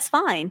me, that's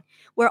fine.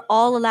 We're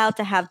all allowed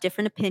to have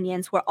different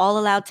opinions. We're all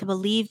allowed to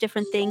believe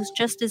different things,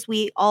 just as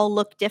we all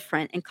look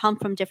different and come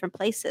from different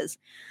places.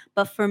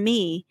 But for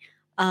me,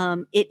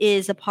 it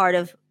is a part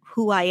of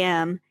who I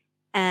am.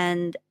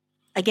 And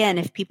again,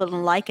 if people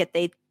don't like it,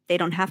 they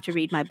don't have to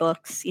read my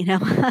books,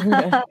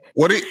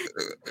 What?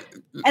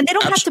 And they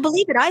don't have to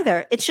believe it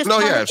either. It's just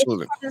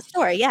absolutely. It's part of the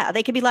story. Yeah,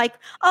 they could be like,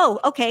 "Oh,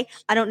 okay,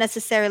 I don't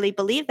necessarily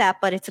believe that,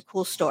 but it's a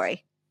cool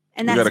story,"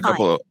 and that's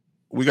fine.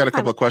 we got a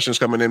couple of questions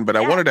coming in, but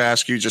I wanted to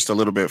ask you just a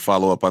little bit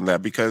follow up on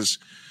that, because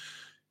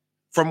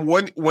from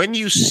when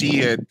you see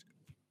it,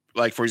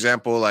 like for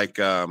example, like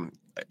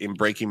in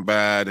Breaking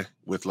Bad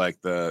with like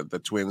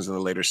the twins in the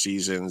later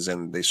seasons,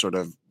 and they're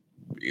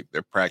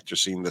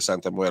practicing the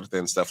Santa Muerte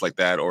and stuff like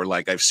that, or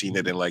like I've seen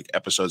it in like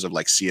episodes of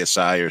like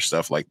CSI or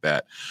stuff like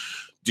that.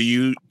 Do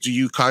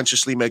you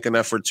consciously make an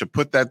effort to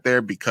put that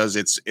there because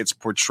it's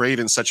portrayed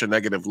in such a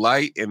negative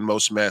light in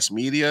most mass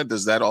media?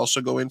 Does that also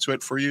go into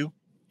it for you?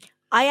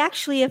 I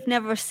actually have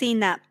never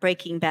seen that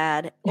Breaking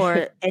Bad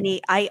or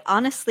any. I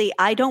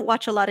don't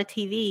watch a lot of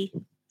TV.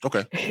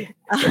 Okay.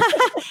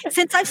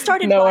 Since I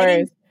started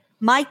writing,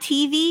 my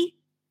TV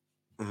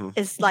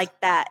is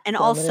like that, and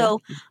also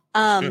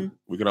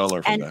we can all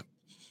learn from that.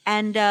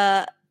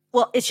 And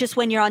well, it's just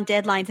when you're on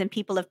deadlines and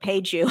people have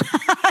paid you,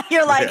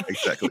 you're like,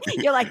 exactly.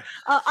 You're like,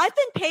 I've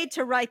been paid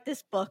to write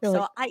this book,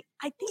 so I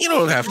think you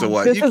don't have to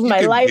watch. This is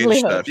my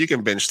livelihood. You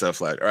can binge stuff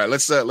like. All right,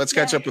 let's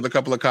catch up with a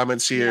couple of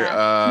comments here.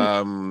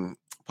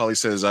 Polly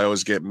says, I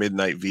always get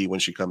Midnight V when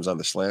she comes on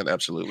the slant.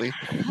 Absolutely.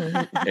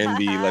 And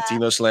the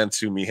Latino slant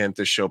to Mi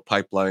Gente show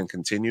pipeline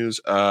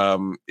continues.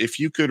 If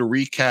you could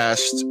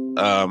recast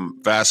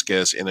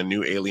Vasquez in a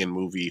new Alien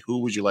movie, who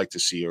would you like to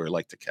see or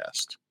like to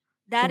cast?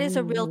 That is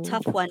a real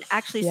tough one.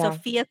 Actually,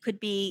 Sophia could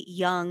be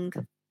young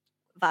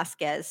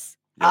Vasquez.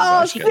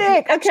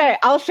 Sick. Okay,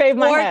 I'll shave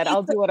my head.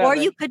 I'll do whatever. Or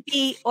you could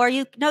be,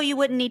 no, you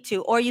wouldn't need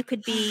to. Or you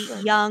could be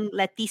young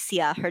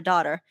Leticia, her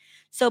daughter.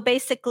 So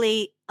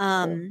basically,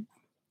 that's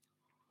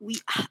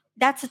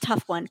a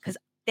tough one because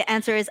the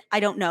answer is I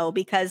don't know,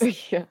 because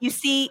you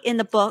see in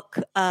the book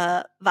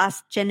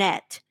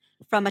Jeanette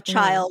from a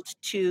child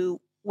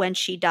to when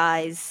she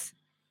dies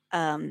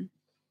in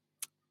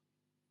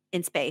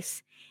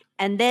space.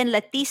 And then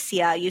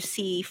Leticia, you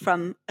see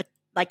from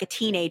a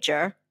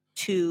teenager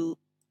to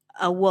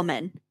a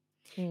woman.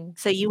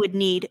 So you would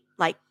need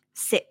like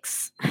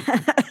 6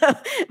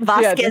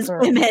 Vasquez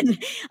women.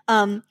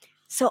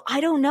 So I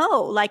don't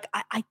know. Like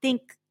I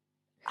think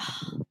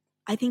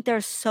there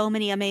are so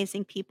many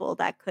amazing people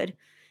that could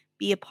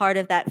be a part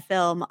of that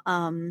film.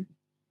 And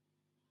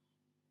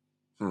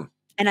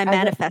I'm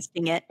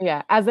manifesting it.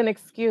 Yeah. As an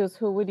excuse,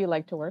 who would you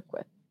like to work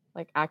with?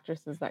 Like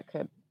actresses that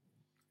could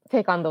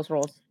take on those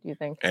roles, do you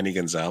think? Annie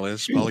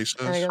Gonzalez, Polly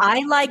says.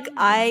 I like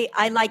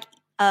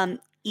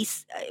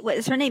what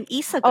is her name?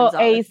 Isa Gonzalez.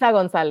 Oh, Isa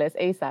Gonzalez.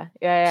 Isa.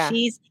 Yeah.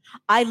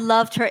 I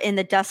loved her in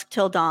The Dusk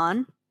Till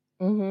Dawn.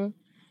 Mm-hmm.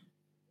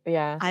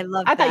 Yeah. I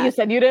thought you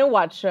said you didn't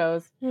watch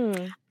shows.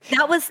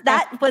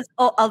 That was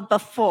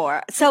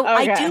before. So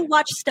I do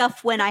watch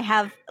stuff when I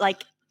have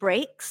like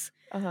breaks.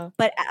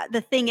 But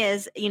the thing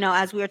is,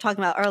 as we were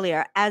talking about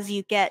earlier, as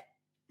you get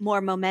more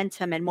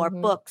momentum and more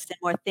books and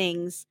more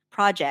things,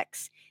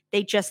 projects,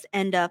 they just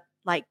end up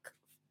like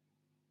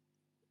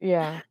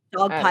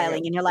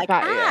dogpiling, and you're like,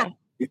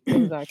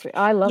 Exactly.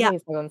 I love Isa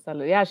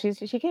Gonzalez. Yeah,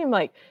 she came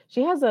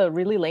she has a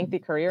really lengthy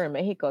career in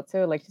Mexico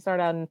too. Like she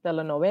started out in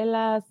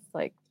telenovelas,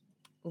 like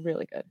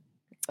really good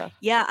stuff.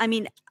 Yeah, I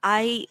mean,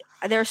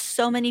 there are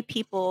so many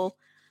people.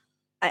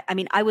 I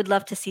mean, I would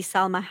love to see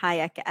Salma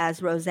Hayek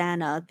as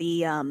Rosanna,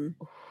 the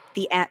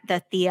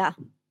Thea.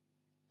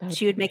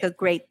 She would make a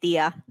great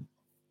Thea.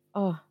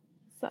 Oh,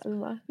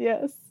 Salma,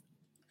 yes.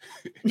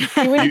 We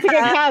need to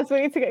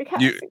get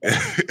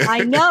cast. I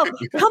know.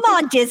 Come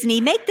on,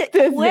 Disney. Make the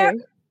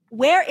Disney.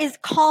 Where is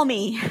Call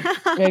Me?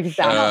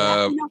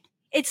 Exactly.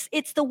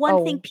 It's the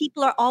one thing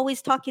people are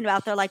always talking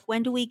about. They're like,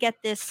 when do we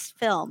get this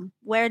film?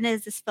 When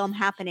is this film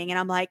happening? And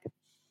I'm like,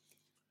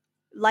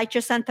 light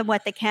your Santa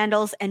Muerte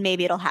candles and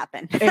maybe it'll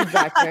happen.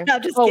 Exactly. No,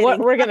 just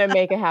kidding. We're going to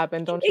make it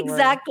happen. Don't you worry.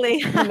 I'm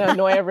going to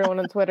annoy everyone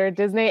on Twitter.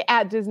 Disney,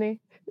 at Disney.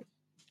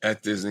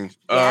 At Disney.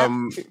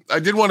 Yeah. I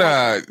did want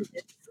to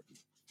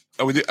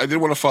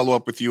follow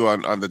up with you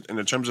on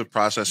in terms of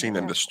processing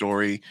and the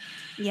story.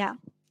 Yeah.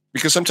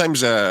 Because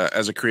sometimes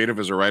as a creative,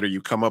 as a writer,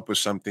 you come up with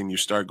something, you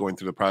start going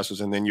through the process,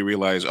 and then you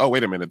realize, oh,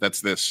 wait a minute,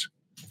 that's this,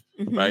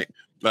 right?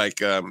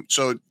 Like,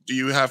 so do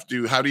you have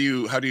to? How do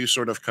you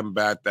sort of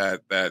combat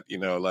that?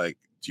 Like,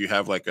 do you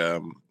have like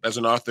as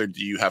an author,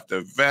 do you have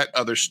to vet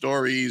other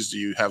stories? Do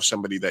you have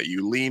somebody that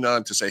you lean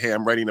on to say, hey,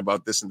 I'm writing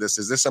about this and this?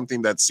 Is this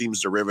something that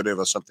seems derivative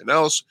of something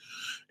else?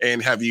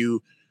 And have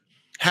you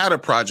had a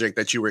project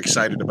that you were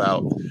excited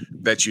about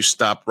that you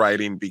stopped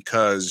writing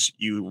because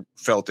you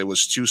felt it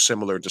was too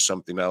similar to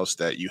something else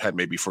that you had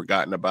maybe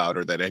forgotten about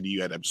or that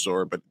you had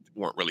absorbed but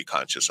weren't really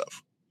conscious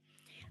of?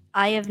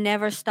 I have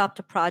never stopped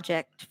a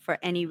project for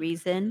any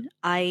reason.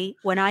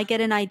 When I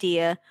get an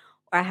idea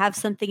or I have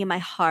something in my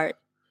heart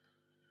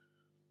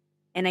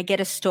and I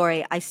get a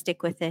story, I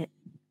stick with it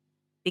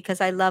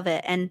because I love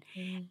it. And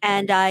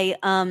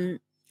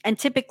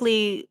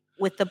typically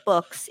with the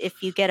books,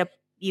 if you get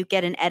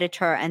an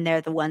editor and they're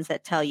the ones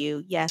that tell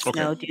you, yes,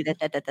 no, do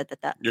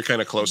that. You're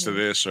kind of close to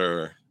this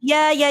or?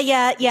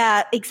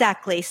 Yeah,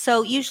 exactly.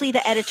 So usually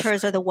the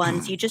editors are the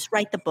ones, you just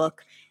write the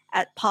book,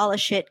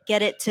 polish it,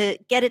 get it to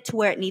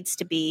where it needs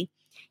to be.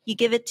 You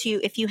give it to,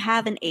 if you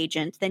have an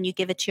agent, then you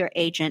give it to your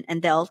agent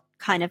and they'll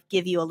kind of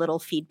give you a little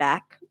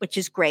feedback, which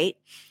is great.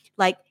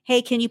 like,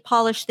 hey, can you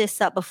polish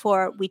this up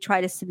before we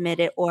try to submit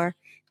it? Or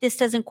this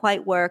doesn't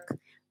quite work.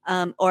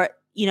 Or,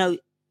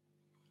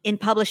 in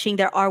publishing,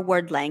 there are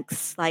word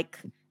lengths, like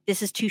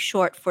this is too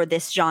short for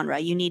this genre.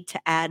 You need to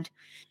add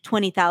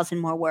 20,000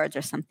 more words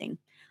or something.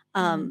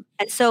 And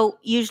so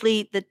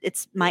usually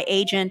it's my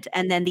agent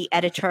and then the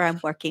editor I'm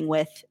working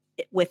with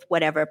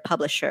whatever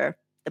publisher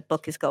the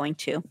book is going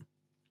to.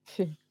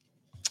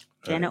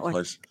 Jenna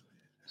or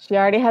she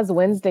already has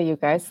Wednesday, you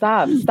guys.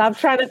 Stop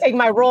trying to take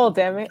my role,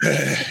 damn it.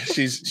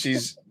 she's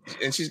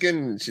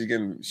getting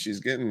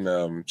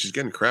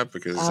crap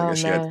because I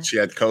guess she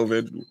had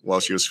COVID while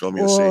she was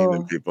filming the scene,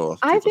 and people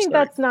I think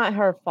that's not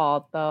her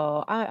fault,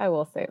 though. I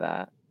will say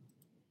that.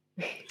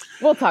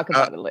 We'll talk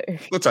about it later.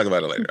 We'll talk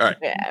about it later. All right.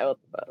 Yeah, we'll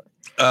talk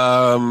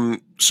about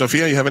it.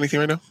 Sophia, you have anything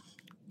right now?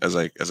 As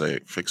I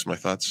fix my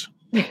thoughts.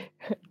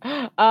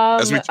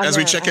 As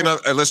we check in on,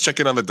 let's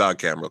check in on the dog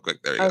cam real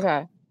quick. There you go.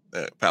 Okay.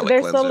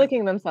 They're still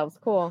licking themselves.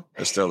 Cool.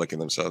 They're still licking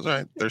themselves. All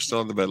right. They're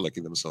still in the bed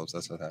licking themselves.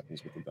 That's what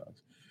happens with the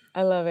dogs.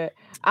 I love it.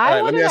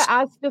 I wanted to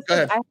ask just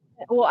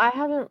I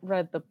haven't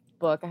read the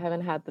book. I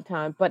haven't had the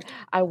time, but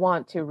I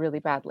want to really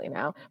badly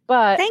now.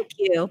 But thank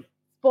you.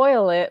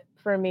 Spoil it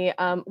for me.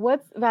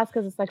 What's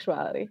Vasquez's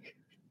sexuality?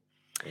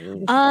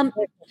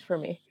 For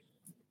me.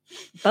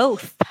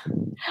 Both.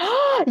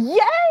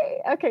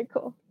 Yay! Okay,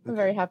 cool. I'm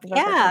very happy about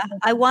that. Yeah,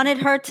 I wanted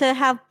her to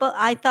have, but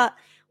I thought,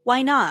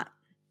 why not?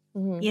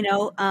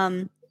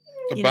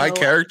 By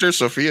character,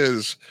 Sophia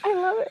is. I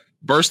love it.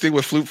 Bursting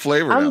with flute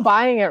flavor. I'm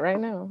buying it right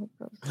now.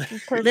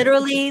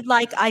 Literally,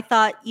 like I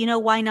thought,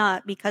 why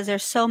not? Because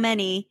there's so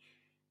many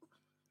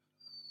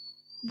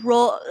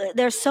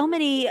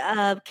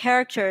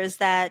characters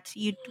that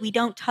we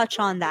don't touch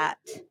on that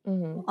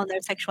on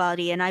their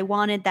sexuality, and I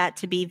wanted that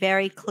to be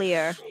very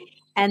clear.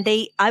 And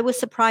I was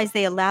surprised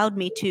they allowed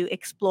me to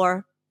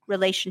explore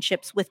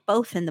relationships with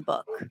both in the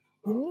book.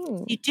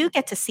 You do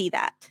get to see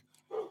that.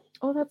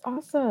 Oh, that's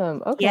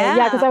awesome. Okay.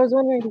 Yeah, because I was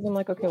wondering, because I'm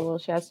like, okay, well,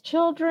 she has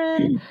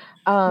children.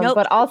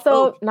 But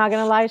also, not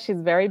gonna lie, she's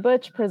very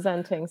butch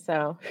presenting.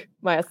 So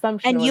my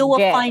assumption and you will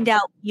find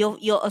out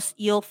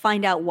you'll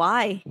find out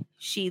why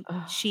she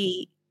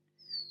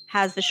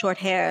has the short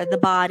hair, the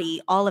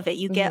body, all of it.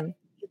 You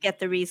get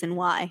the reason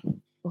why.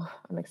 Oh,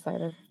 I'm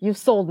excited. You've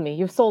sold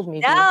me.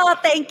 Oh,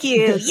 thank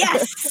you.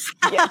 Yes.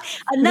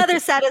 Another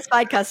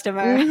satisfied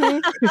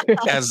customer.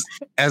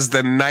 As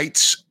the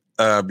nights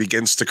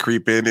begins to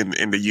creep in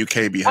the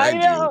UK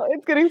behind you.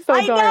 It's getting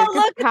so dark.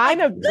 It's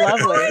kind of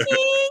lovely.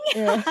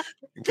 Yeah.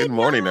 Good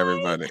morning,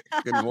 everybody.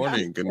 Good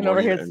morning. Good morning.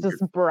 Over here, it's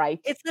just bright.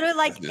 It's literally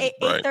like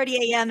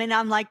 8:30 a.m. and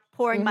I'm like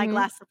pouring my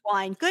glass of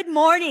wine. Good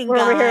morning, We're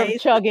guys. Over here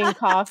chugging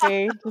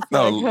coffee.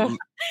 No,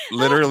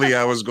 literally,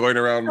 I was going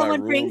around my room.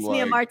 Someone brings me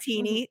a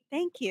martini.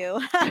 Thank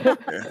you. I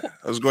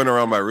was going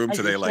around my room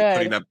today, like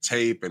putting up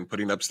tape and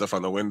putting up stuff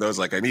on the windows.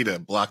 Like, I need to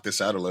block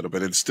this out a little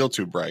bit. It's still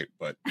too bright.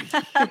 But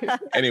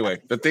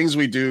anyway, the things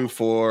we do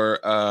for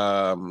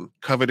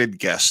coveted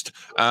guest.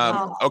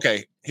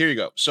 Okay, here you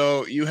go.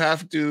 So you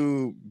have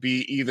to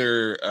be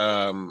either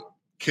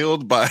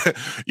killed by,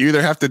 you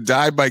either have to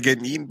die by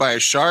getting eaten by a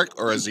shark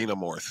or a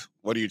xenomorph.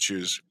 What do you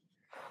choose?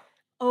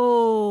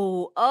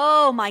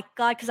 Oh my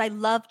God, because I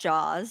love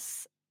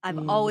Jaws.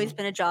 I've always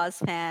been a Jaws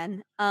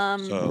fan.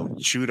 So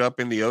chewed up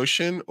in the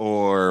ocean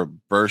or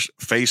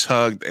face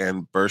hugged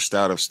and burst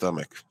out of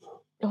stomach?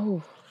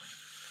 Oh.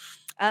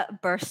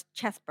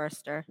 Chest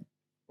burster.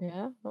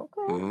 Yeah,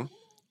 okay.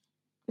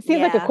 It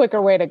seems like a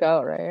quicker way to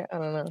go, right? I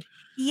don't know.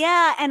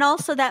 Yeah, and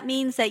also that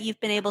means that you've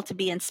been able to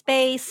be in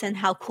space, and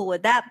how cool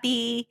would that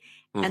be?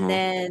 And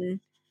then...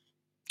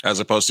 As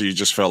opposed to you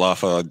just fell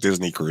off a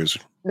Disney cruise.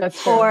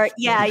 That's true. Or,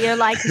 you're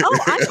like,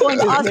 I'm going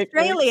to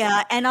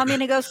Australia, and I'm going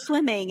to go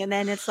swimming. And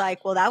then it's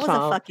like, well, that was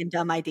a fucking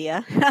dumb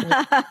idea.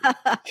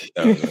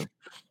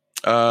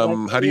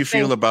 How do you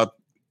feel about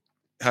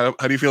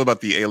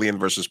the Alien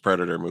versus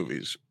Predator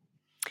movies?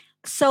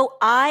 So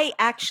I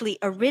actually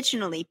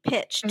originally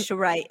pitched to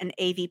write an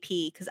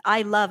AVP because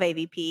I love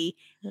AVP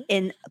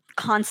in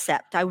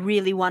concept. I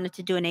really wanted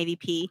to do an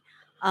AVP,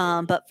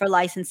 but for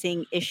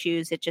licensing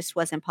issues, it just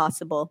wasn't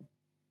possible.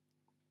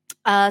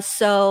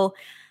 So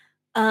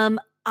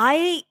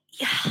I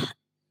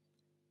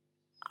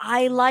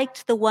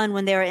liked the one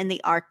when they were in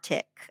the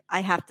Arctic.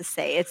 I have to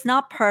say it's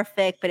not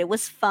perfect, but it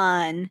was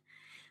fun.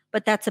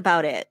 But that's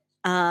about it.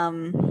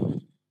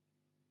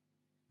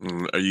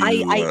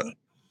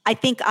 I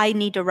think I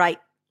need to write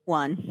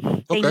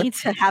one. They need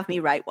to have me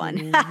write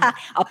one,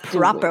 a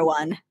proper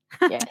one.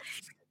 Yes.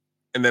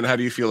 And then how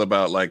do you feel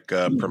about like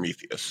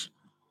Prometheus?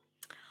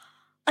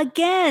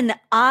 Again,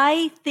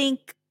 I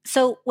think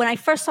so. When I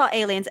first saw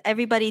Aliens,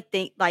 everybody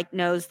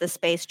knows the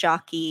space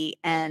jockey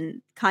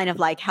and kind of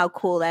like how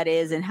cool that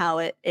is and how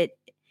it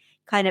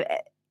kind of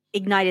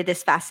ignited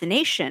this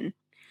fascination.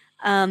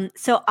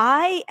 So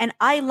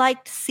I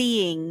liked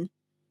seeing.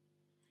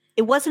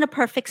 It wasn't a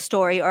perfect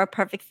story or a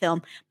perfect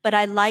film, but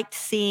I liked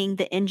seeing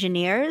the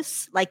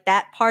engineers, like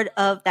that part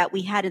of that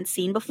we hadn't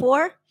seen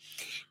before.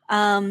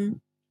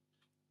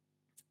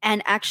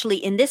 And actually,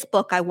 in this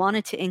book, I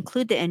wanted to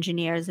include the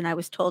engineers, and I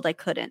was told I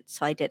couldn't,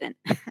 so I didn't.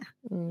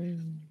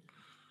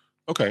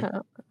 Okay.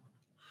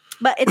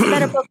 But it's a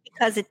better book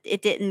because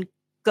it didn't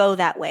go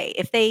that way.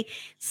 If they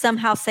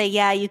somehow say,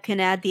 yeah, you can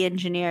add the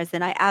engineers,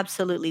 then I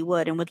absolutely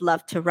would and would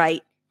love to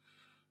write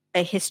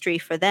a history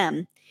for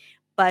them.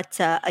 But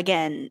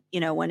again,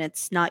 when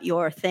it's not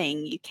your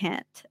thing, you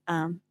can't.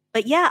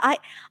 But yeah, I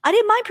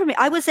didn't mind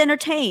I was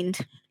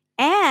entertained.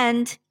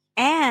 And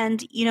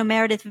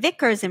Meredith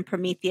Vickers in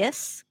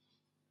Prometheus.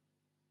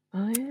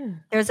 Oh yeah.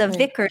 There's a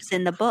Vickers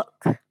in the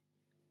book.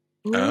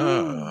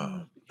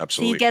 Absolutely.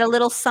 So you get a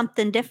little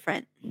something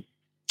different.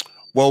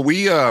 Well,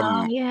 we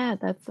oh yeah,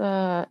 that's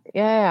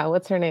yeah.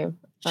 What's her name?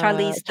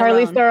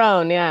 Charlize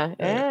Theron.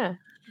 Yeah.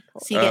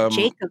 Cool. So you get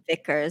Jacob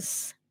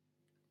Vickers.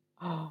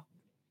 Oh,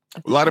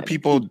 a lot of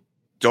people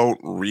don't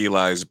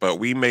realize, but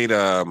we made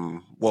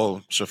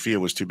Sophia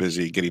was too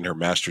busy getting her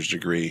master's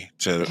degree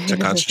to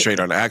concentrate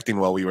on acting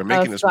while we were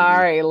making this movie.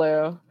 Sorry,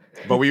 Lou.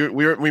 But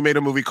we made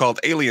a movie called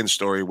Alien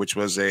Story, which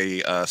was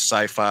a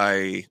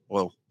sci-fi.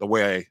 Well, the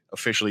way I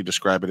officially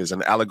describe it is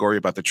an allegory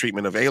about the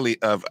treatment of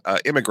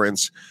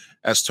immigrants,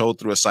 as told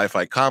through a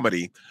sci-fi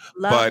comedy.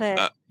 Love it.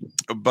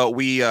 But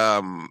we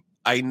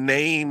I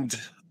named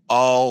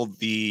all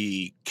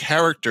the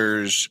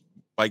characters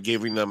by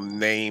giving them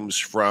names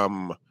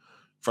from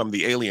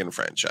the Alien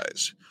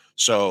franchise.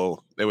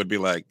 So they would be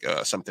like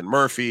something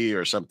Murphy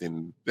or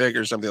something Big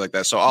or something like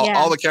that. So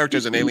all the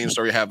characters in Alien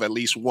Story have at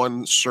least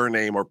one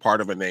surname or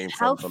part of a name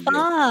from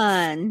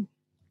fun.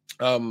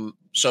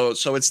 So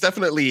it's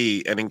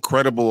definitely an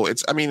incredible.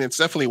 It's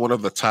definitely one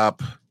of the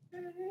top,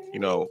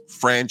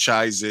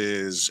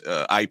 franchises,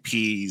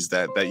 IPs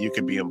that you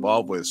could be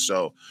involved with.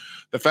 So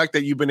the fact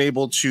that you've been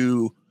able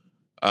to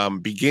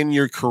begin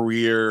your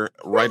career,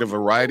 write a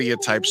variety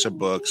of types of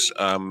books,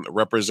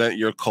 represent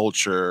your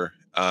culture,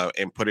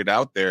 and put it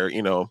out there,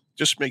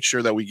 just make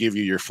sure that we give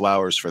you your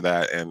flowers for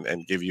that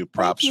and give you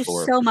props thank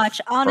you so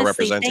much.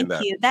 Honestly, thank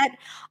you.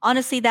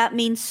 That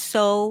means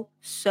so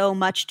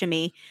much to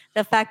me.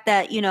 The fact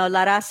that,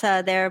 La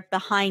Raza, they're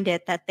behind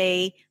it, that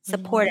they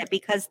support it,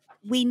 because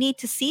we need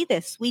to see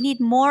this. We need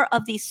more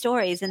of these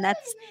stories. And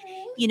that's,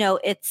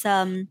 it's,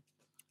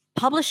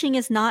 publishing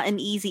is not an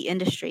easy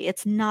industry.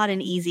 It's not an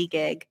easy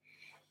gig.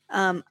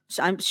 So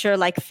I'm sure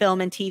like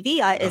film and TV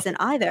isn't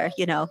either,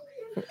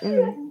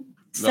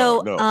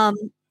 So,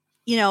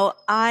 no.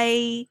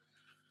 I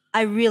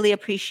really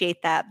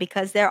appreciate that,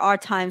 because there are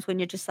times when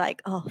you're just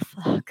like, oh,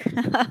 fuck.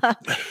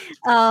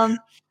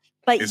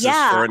 But is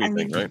yeah, this for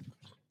anything, right?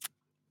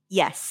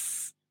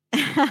 Yes.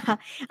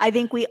 I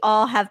think we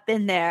all have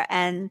been there,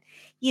 and,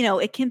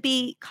 it can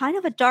be kind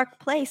of a dark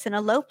place and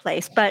a low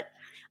place, but,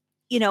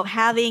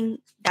 having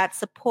that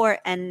support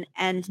and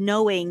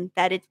knowing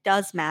that it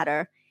does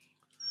matter,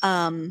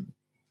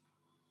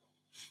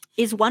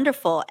 is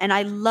wonderful. And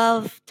I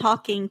love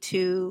talking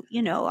to,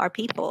 our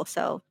people.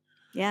 So,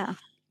 yeah.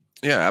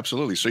 Yeah,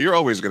 absolutely. So you're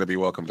always going to be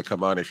welcome to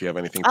come on if you have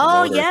anything to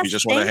promote, or if you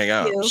just want to hang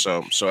out.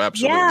 So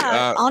absolutely.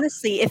 Yeah,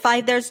 honestly, if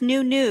there's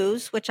new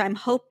news, which I'm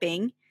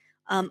hoping.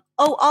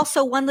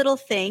 Also one little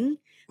thing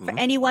for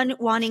anyone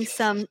wanting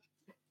some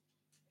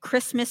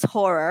Christmas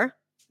horror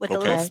with a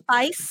little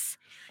spice.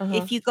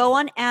 If you go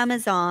on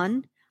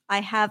Amazon,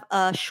 I have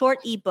a short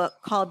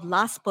ebook called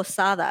Las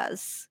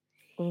Posadas.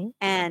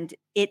 And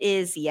it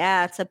is,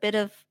 it's a bit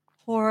of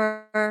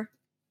horror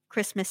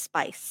Christmas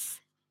spice.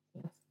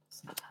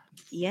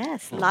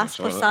 Yes, Las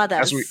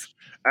Posadas.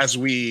 As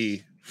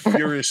we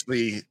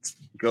furiously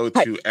go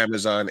to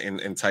Amazon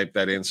and type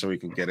that in so we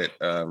can get it.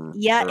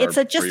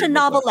 It's just a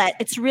novelette.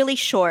 It's really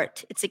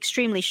short. It's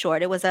extremely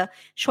short. It was a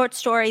short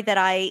story that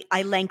I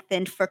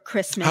lengthened for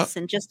Christmas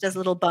and just as a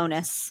little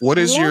bonus. What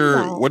is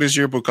your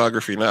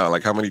bookography now?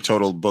 Like, how many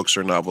total books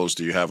or novels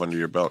do you have under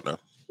your belt now?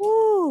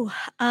 Ooh,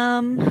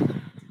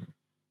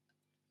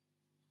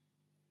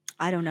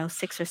 I don't know,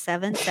 6 or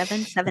 7, 8.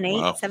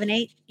 Wow. 7,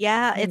 8.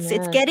 Yeah,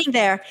 it's getting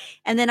there.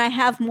 And then I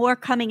have more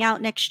coming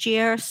out next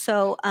year.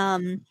 So,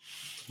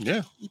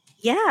 yeah.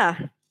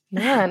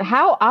 And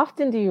how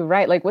often do you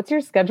write? Like, what's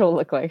your schedule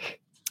look like?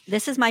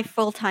 This is my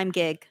full-time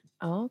gig.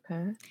 Oh,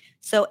 okay.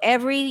 So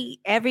every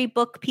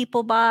book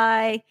people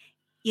buy,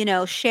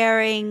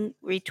 sharing,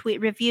 retweet,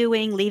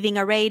 reviewing, leaving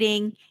a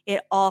rating,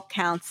 it all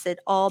counts. It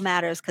all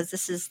matters, because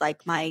this is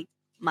like my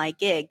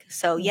gig.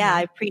 So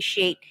I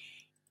appreciate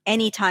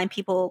anytime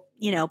people,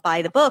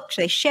 buy the book,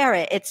 they share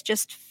it. It's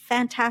just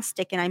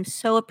fantastic. And I'm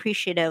so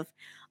appreciative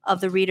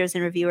of the readers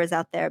and reviewers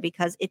out there,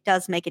 because it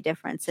does make a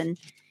difference. And,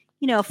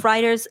 if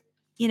writers,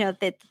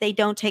 that they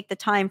don't take the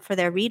time for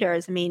their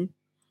readers, I mean,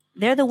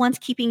 they're the ones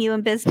keeping you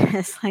in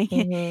business. Like,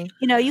 you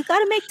got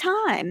to make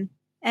time.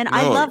 And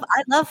I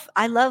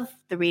love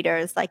the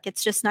readers. Like,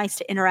 it's just nice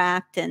to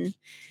interact and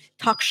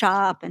talk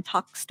shop and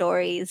talk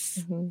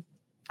stories.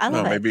 I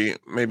love it.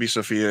 Maybe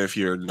Sophia, if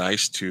you're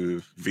nice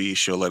to V,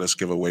 she'll let us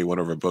give away one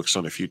of her books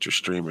on a future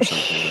stream or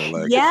something.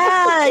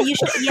 You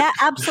should. Yeah,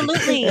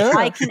 absolutely.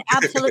 I can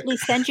absolutely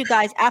send you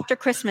guys after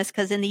Christmas,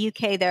 because in the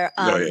UK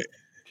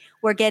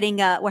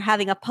we're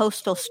having a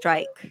postal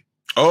strike.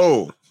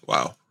 Oh,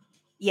 wow.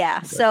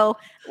 Yeah. So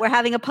we're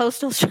having a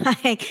postal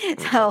strike.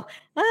 So,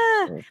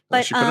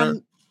 but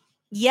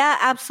yeah,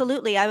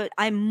 absolutely.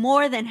 I'm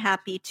more than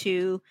happy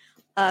to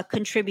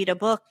contribute a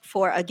book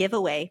for a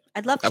giveaway.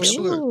 I'd love to.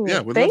 Absolutely.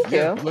 Yeah, we'd Thank love, you.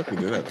 Yeah, we'd love to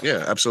do that.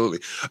 Yeah, absolutely.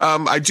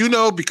 I do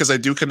know, because I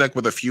do connect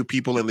with a few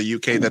people in the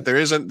UK, that there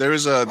is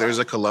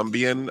a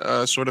Colombian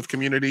sort of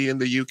community in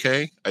the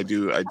UK. I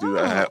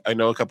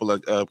know a couple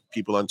of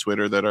people on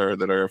Twitter that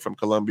are from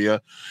Colombia,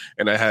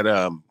 and I had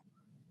a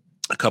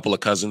couple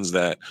of cousins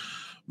that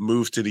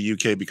moved to the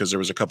UK because there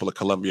was a couple of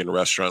Colombian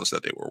restaurants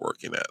that they were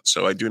working at.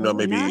 So I do know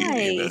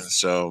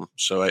so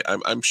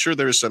I'm sure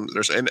there's and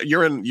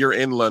you're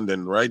in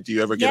London, right? Do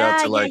you ever get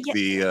out to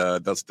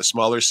the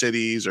smaller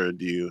cities, or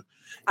do you?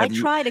 I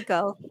try to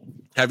go.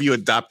 Have you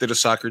adopted a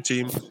soccer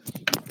team?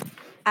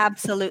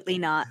 Absolutely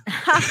not.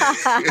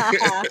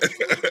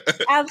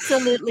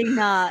 Absolutely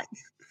not.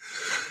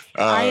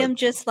 I am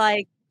just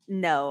like,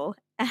 no.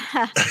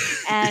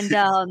 And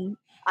I'm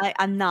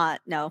not,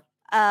 no.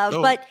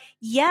 But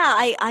yeah,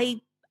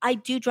 I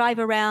do drive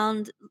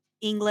around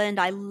England.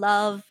 I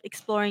love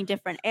exploring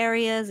different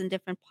areas and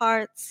different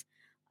parts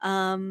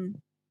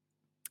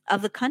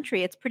of the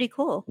country. It's pretty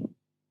cool.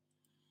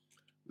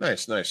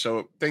 Nice.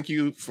 So thank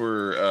you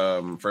for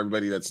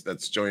everybody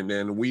that's joined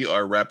in. We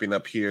are wrapping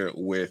up here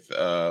with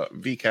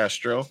V.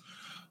 Castro,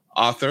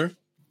 author,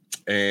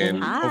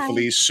 and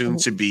hopefully soon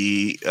to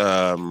be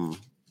a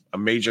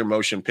major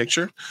motion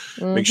picture.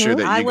 Make sure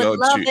that you go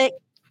love it.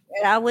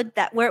 I would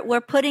that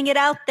we're putting it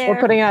out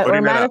there. We're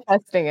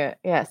manifesting it.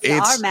 Yes. We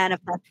are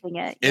manifesting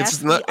it.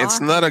 It's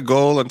not a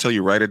goal until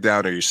you write it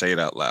down or you say it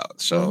out loud.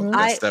 So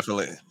that's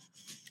definitely.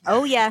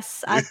 Oh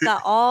yes, I've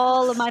got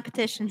all of my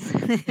petitions.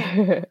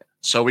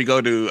 So we go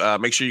to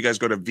make sure you guys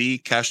go to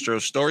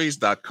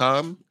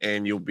vcastrostories.com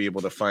and you'll be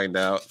able to find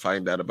out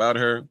about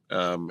her.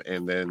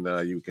 And then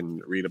you can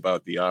read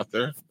about the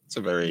author. It's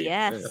a very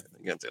a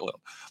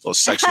little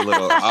sexy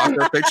little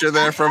author picture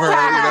there from her,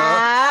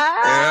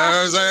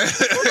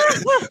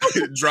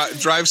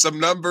 drive some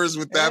numbers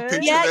with that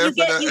picture. Yeah,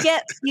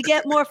 you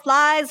get more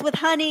flies with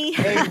honey.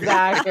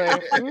 Exactly.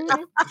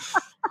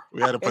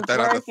 We had to put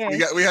that on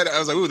the. I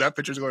was like, ooh, that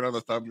picture's going on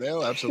the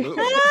thumbnail.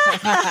 Absolutely.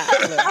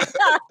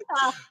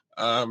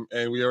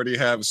 And we already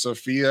have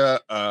Sophia.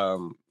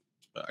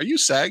 Are you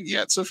SAG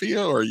yet,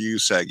 Sophia, or are you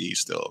saggy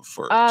still?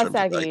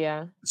 Saggy,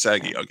 yeah.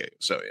 Saggy, okay.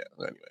 So yeah.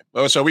 Anyway,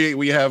 so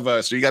we have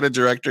so you got a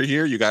director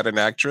here, you got an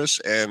actress,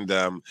 and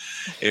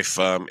if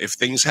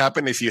things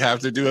happen, if you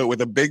have to do it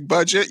with a big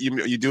budget,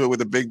 you do it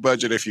with a big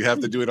budget. If you have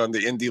to do it on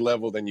the indie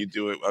level, then you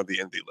do it on the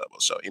indie level.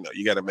 So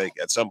you got to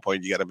make at some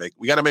point. We got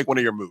to make one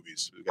of your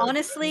movies.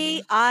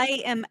 Honestly,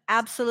 I am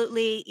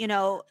absolutely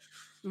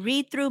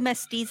read through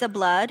Mestiza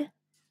Blood.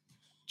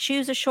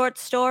 Choose a short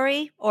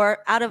story or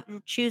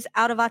choose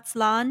Out of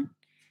Aztlan.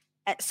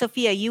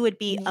 Sophia, you would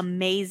be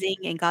amazing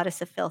in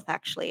Goddess of Filth.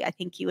 Actually, I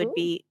think you would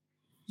be.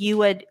 You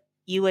would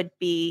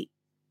be.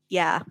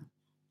 Yeah,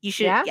 you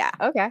should. Yeah.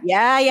 Okay.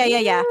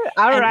 Yeah.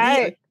 All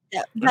right.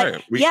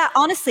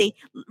 Honestly,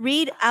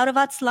 read Out of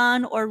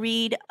Aztlan or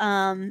read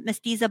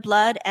Mestiza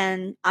Blood,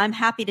 and I'm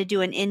happy to do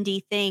an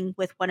indie thing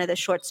with one of the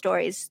short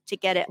stories to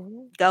get it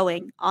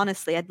going.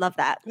 Honestly, I'd love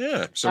that.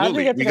 Yeah,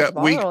 absolutely.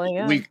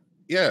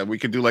 We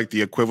could do like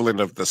the equivalent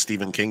of the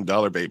Stephen King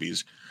Dollar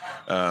Babies.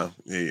 Are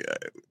you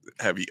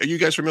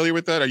guys familiar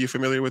with that? Are you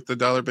familiar with the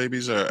Dollar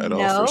Babies at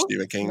all for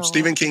Stephen King? No.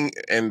 Stephen King,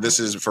 and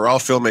this is for all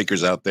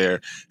filmmakers out there,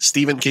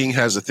 Stephen King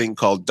has a thing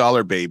called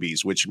Dollar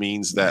Babies, which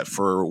means that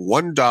for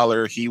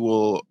 $1 he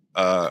will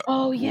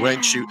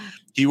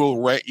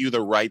rent you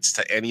the rights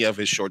to any of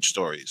his short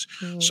stories.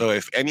 So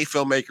if any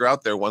filmmaker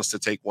out there wants to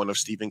take one of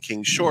Stephen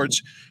King's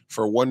shorts,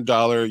 for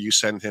 $1 you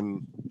send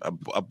him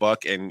a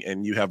buck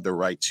and you have the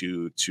right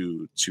to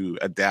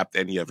adapt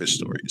any of his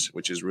stories,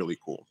 which is really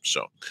cool.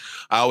 So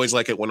I always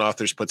like it when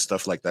authors put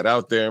stuff like that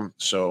out there.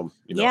 So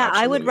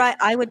I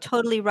would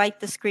totally write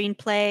the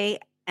screenplay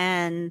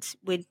and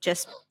we'd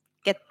just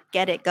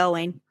get it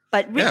going.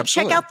 But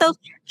check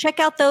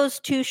out those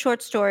two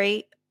short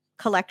story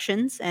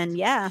collections, and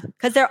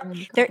because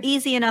they're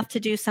easy enough to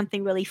do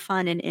something really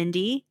fun and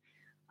indie.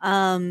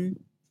 And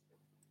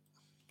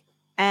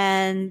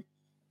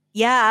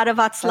Out of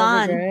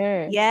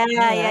Aztlan.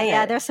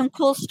 Yeah. There's some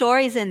cool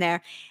stories in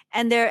there,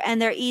 and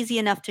they're easy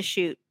enough to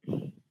shoot.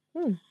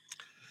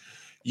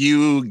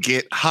 You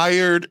get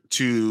hired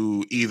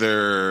to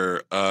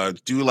either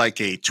do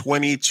like a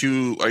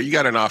 22, or you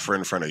got an offer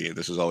in front of you.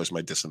 This is always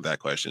my this and that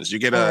questions. You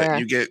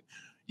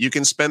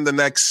can spend the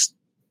next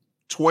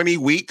 20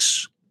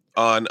 weeks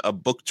on a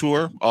book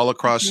tour all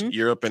across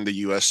Europe and the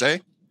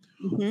USA,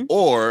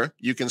 or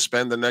you can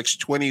spend the next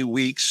 20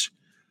 weeks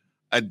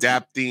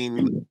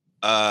adapting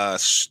a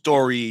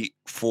story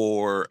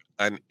for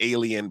an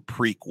Alien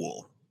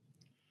prequel.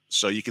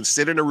 So you can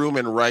sit in a room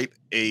and write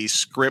a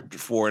script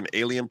for an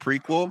Alien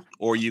prequel,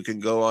 or you can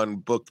go on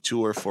book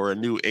tour for a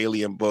new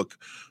Alien book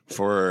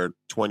for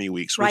 20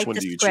 weeks. Which one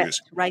do you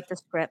choose? Write the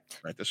script.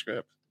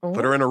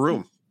 Put her in a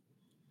room.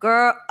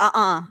 Girl,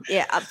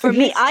 yeah. For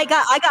me, I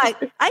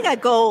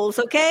got goals.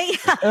 Okay,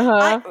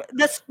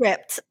 the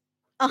script.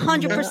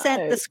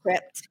 100% the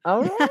script.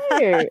 All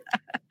right.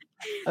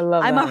 I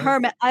love I'm that. a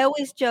hermit. I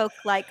always joke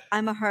like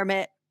I'm a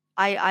hermit.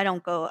 I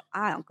don't go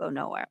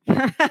nowhere.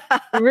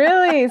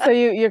 Really? So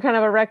you're kind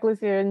of a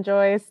recluse. You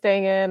enjoy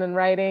staying in and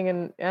writing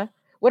and yeah.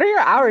 What are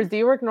your hours? Do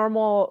you work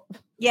normal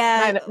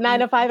Yeah. 9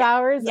 to 5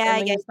 hours Yeah,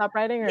 and then you stop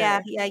writing? Or?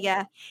 Yeah.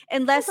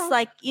 Unless Okay.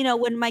 like,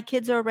 when my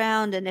kids are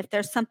around and if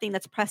there's something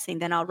that's pressing,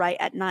 then I'll write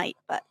at night.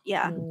 But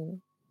yeah.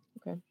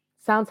 Okay.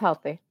 Sounds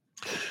healthy.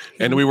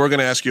 And we were going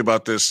to ask you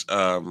about this.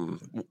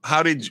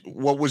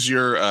 What was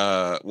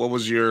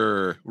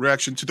your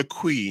reaction to the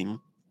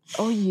Queen?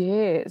 Oh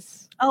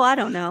yes. Oh, I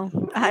don't know.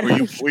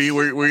 Were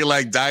you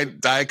like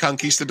die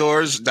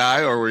conquistadors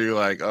die, or were you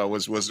like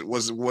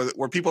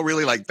were people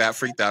really like that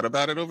freaked out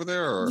about it over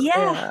there? Or?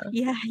 Yeah.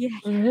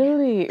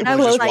 Really? People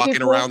just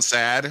walking around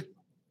sad.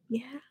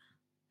 Yeah.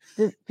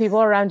 Did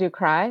people around you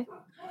cry?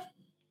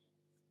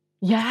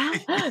 Yeah,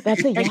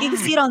 that's a yeah. You can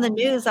see it on the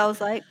news. I was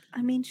like,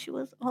 I mean, she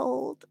was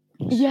old.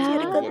 She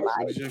had a good life.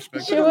 What did you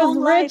expect? She was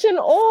rich and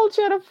old.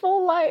 She had a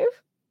full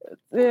life.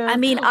 Yeah. I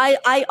mean,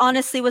 I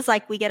honestly was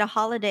like, we get a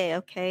holiday,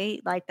 okay?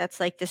 Like that's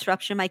like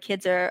disruption. My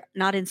kids are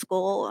not in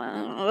school.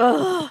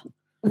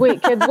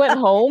 Wait, kids went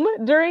home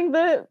during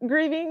the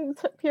grieving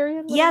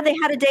period? Yeah, they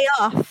had a day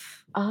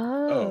off.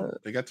 Oh,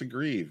 they got to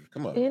grieve.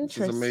 Come on. This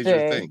is a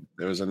major thing.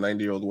 There was a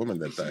 90-year-old woman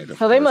that died.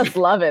 So they must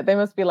love it. They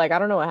must be like, I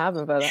don't know what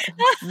happened, but this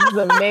is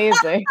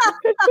amazing.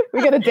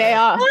 We get a day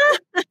off.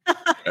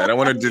 And I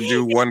wanted to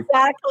do one.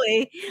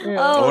 Exactly. Yeah.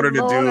 Oh, I wanted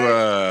to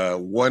do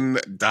one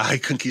die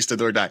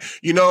conquistador die.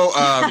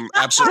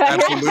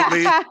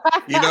 Absolutely.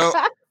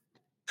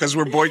 Because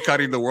we're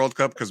boycotting the World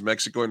Cup because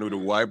Mexico and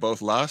Uruguay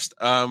both lost.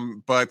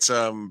 But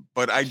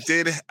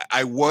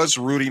I was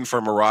rooting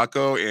for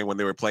Morocco and when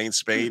they were playing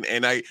Spain,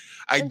 and I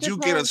do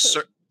get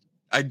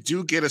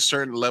a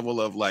certain level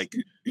of like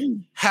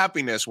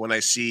happiness when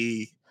I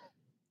see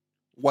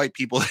white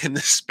people and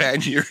the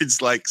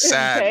Spaniards like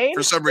sad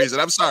for some reason.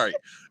 I'm sorry,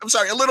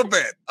 a little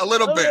bit,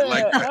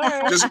 like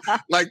just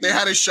like they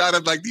had a shot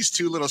of like these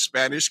two little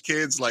Spanish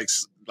kids like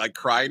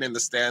crying in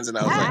the stands, and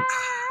I was like.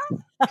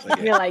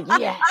 You're like,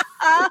 yeah.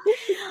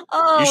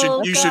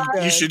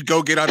 You should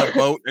go get on a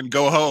boat and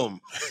go home.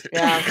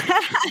 Yeah.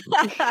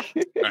 All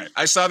right.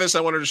 I saw this.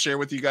 I wanted to share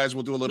with you guys.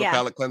 We'll do a little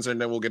palate cleanser and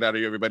then we'll get out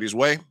of everybody's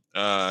way.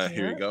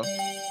 Here you go.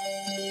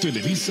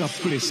 Televisa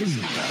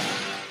presenta.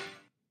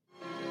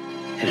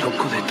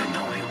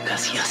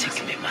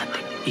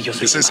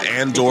 This is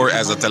Andor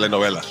as a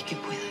telenovela.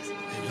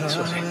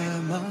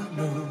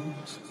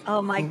 Oh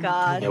my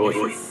God, this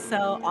is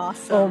so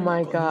awesome. Oh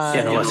my God.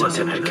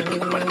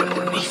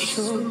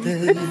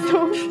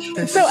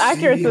 It's so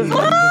accurate.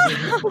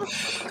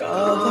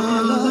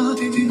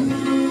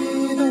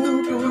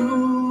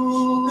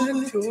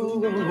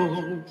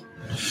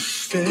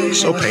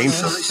 So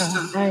painful.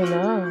 I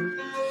know.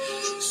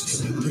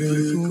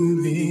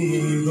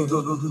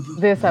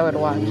 This I would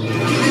watch.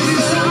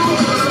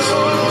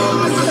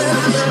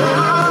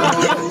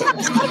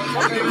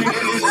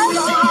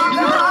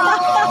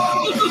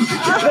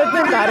 The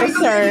dramatic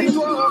turn.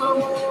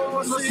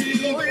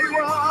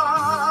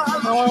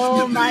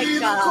 Oh my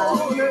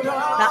God.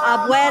 La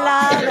abuela,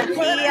 la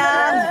tía.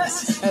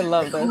 I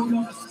love this.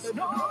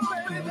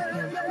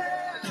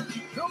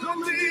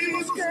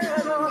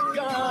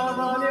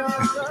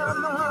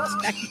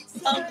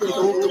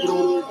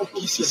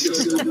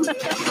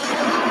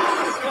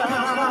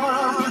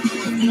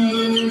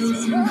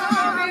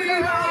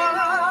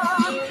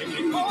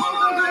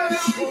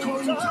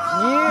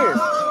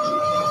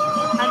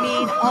 I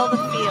mean, all the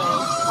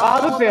feels.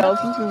 All the feels.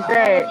 This is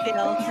great.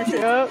 This is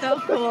so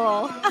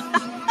cool.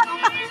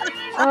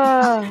 I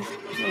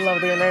love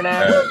the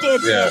internet. Who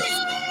did this?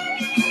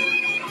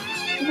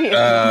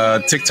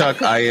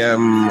 TikTok. I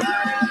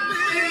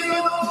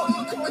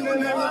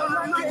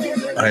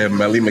am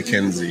Melly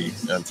McKenzie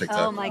on TikTok.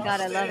 Oh my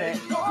God, I love it.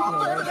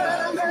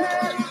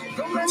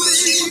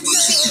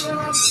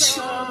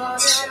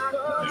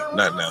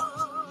 Not now.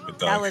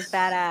 That was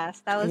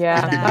badass. That was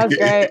badass. That was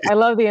great. I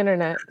love the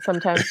internet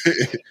sometimes.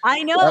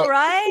 I know,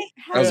 right?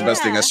 That was the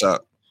best thing I saw.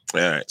 All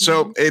right,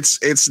 so it's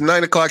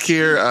 9:00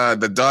 here.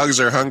 The dogs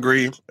are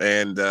hungry,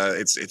 and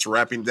it's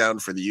wrapping down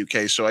for the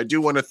UK. So I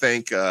do want to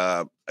thank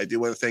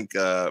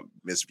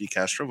Ms. V.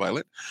 Castro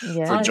Violet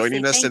for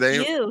joining us today.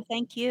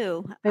 Thank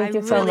you. Thank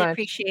you I so really much.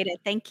 appreciate it.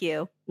 Thank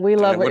you. We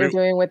love what you're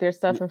doing with your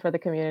stuff and for the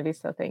community.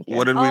 So thank you.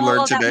 What did we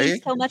learn today? That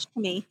means so much to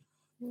me.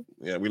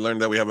 Yeah, we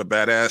learned that we have a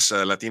badass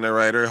Latina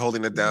writer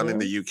holding it down in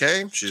the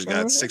UK. She's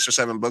got 6 or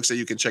 7 books that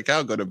you can check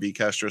out. Go to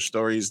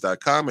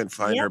vcastrostories.com and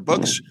find her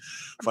books.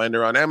 Find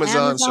her on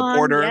Amazon.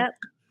 Support her. Yep.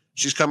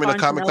 She's coming to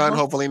Comic-Con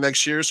hopefully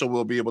next year, so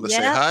we'll be able to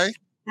say hi.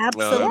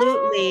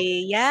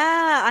 Absolutely.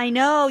 Yeah, I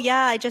know.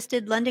 Yeah, I just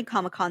did London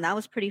Comic-Con. That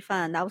was pretty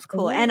fun. That was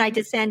cool. And I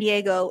did San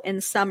Diego in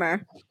the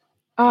summer.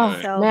 Oh,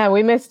 man,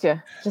 we missed you.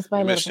 Just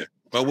by little.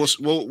 But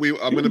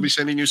I'm going to be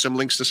sending you some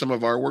links to some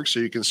of our work so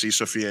you can see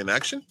Sophia in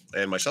action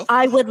and myself.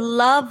 I would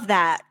love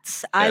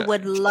that. I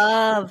would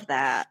love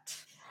that.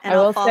 And I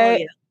will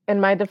say,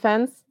 in my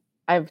defense,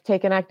 I've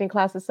taken acting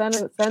classes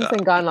since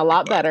and gotten a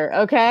lot better.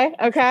 Okay.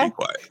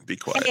 Be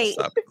quiet. Hey,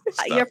 Stop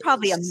you're it.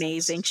 probably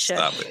amazing.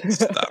 Stop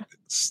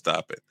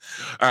it.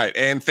 All right,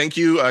 and thank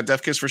you,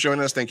 Def Kiss, for showing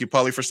us. Thank you,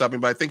 Polly, for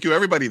stopping by. Thank you,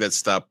 everybody that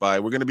stopped by.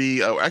 We're going to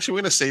be actually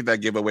we're going to save that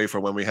giveaway for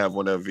when we have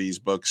one of these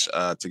books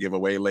to give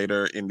away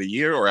later in the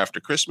year or after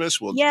Christmas.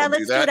 We'll let's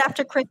do that. Do it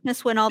after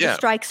Christmas when all the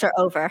strikes are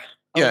over.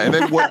 Yeah, and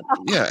then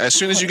as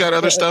soon as you got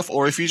other stuff,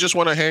 or if you just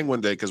want to hang one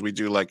day, because we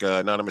do like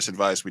anonymous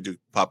advice, we do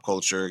pop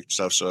culture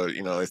stuff. So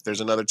if there's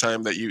another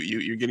time that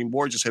you're getting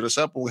bored, just hit us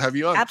up. We'll have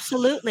you on.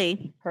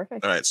 Absolutely.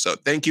 Perfect. All right. So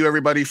thank you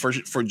everybody for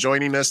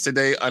joining us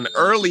today on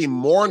early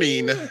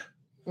morning.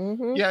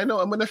 Mm-hmm. Yeah, I know.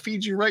 I'm gonna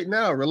feed you right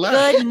now.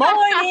 Relax. Good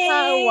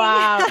morning.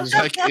 Wow.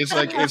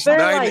 It's They're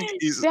 9. like,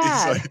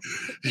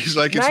 He's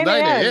like it's 9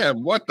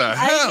 a.m. What the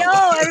hell? I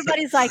know.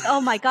 Everybody's like,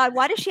 oh my God,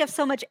 why does she have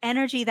so much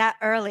energy that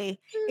early?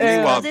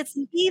 Because it's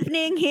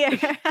evening here.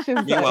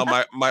 Meanwhile,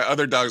 my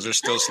other dogs are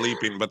still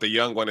sleeping, but the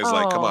young one is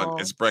like, come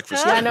on, it's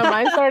breakfast Yeah, time. I know.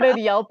 Mine started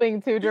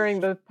yelping too during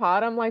the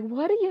pod. I'm like,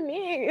 what do you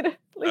need?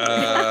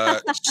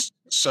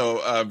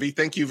 So V,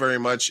 thank you very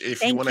much.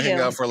 If you want to hang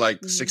out for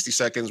like 60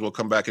 seconds, we'll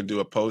come back and do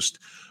a post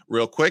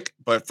real quick.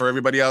 But for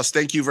everybody else,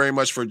 thank you very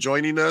much for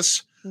joining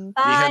us.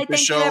 Bye.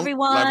 Thank you,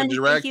 everyone. Live and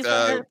direct.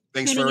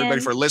 Thanks for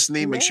everybody for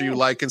listening. Make sure you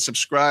like and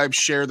subscribe,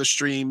 share the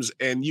streams,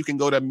 and you can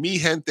go to Mi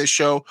Gente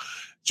Show.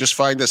 Just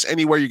find us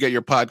anywhere you get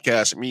your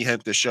podcast, Mi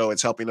Gente Show.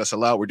 It's helping us a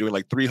lot. We're doing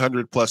like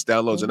 300 plus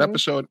downloads an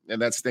episode,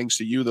 and that's thanks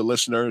to you, the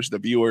listeners, the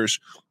viewers.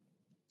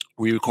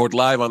 We record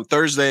live on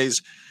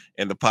Thursdays,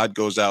 and the pod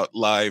goes out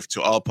live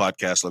to all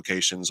podcast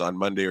locations on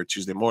Monday or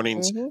Tuesday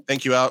mornings.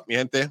 Thank you out, mi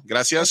gente.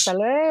 Gracias. Hasta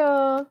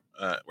luego.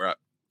 We're out.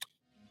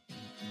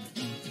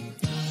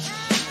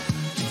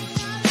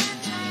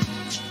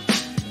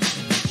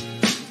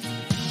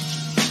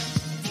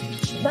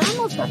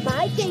 Vamos, papá,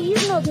 hay que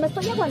irnos. Me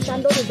estoy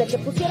aguantando desde que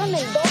pusieron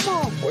el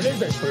domo.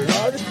 Puedes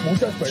esperar.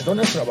 Muchas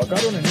personas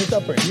trabajaron en esta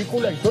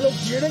película y solo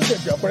quieren que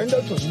te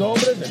aprendas sus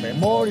nombres de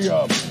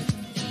memoria.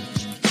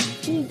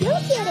 Y yo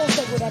quiero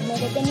asegurarme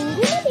de que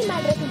ningún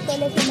animal resultó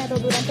lesionado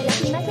durante la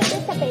filmación de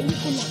esta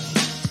película.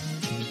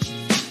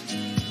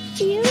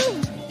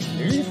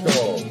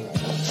 ¡Listo!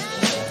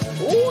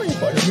 ¡Uy,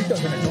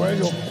 palomitas en el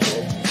suelo!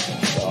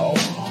 ¡Wow!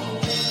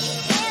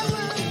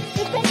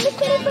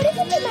 Espera,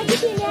 parece que Maggie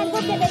tiene algo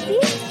que decir.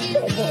 ¡Qué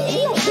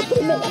bueno! ¡Su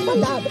primera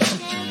palabra!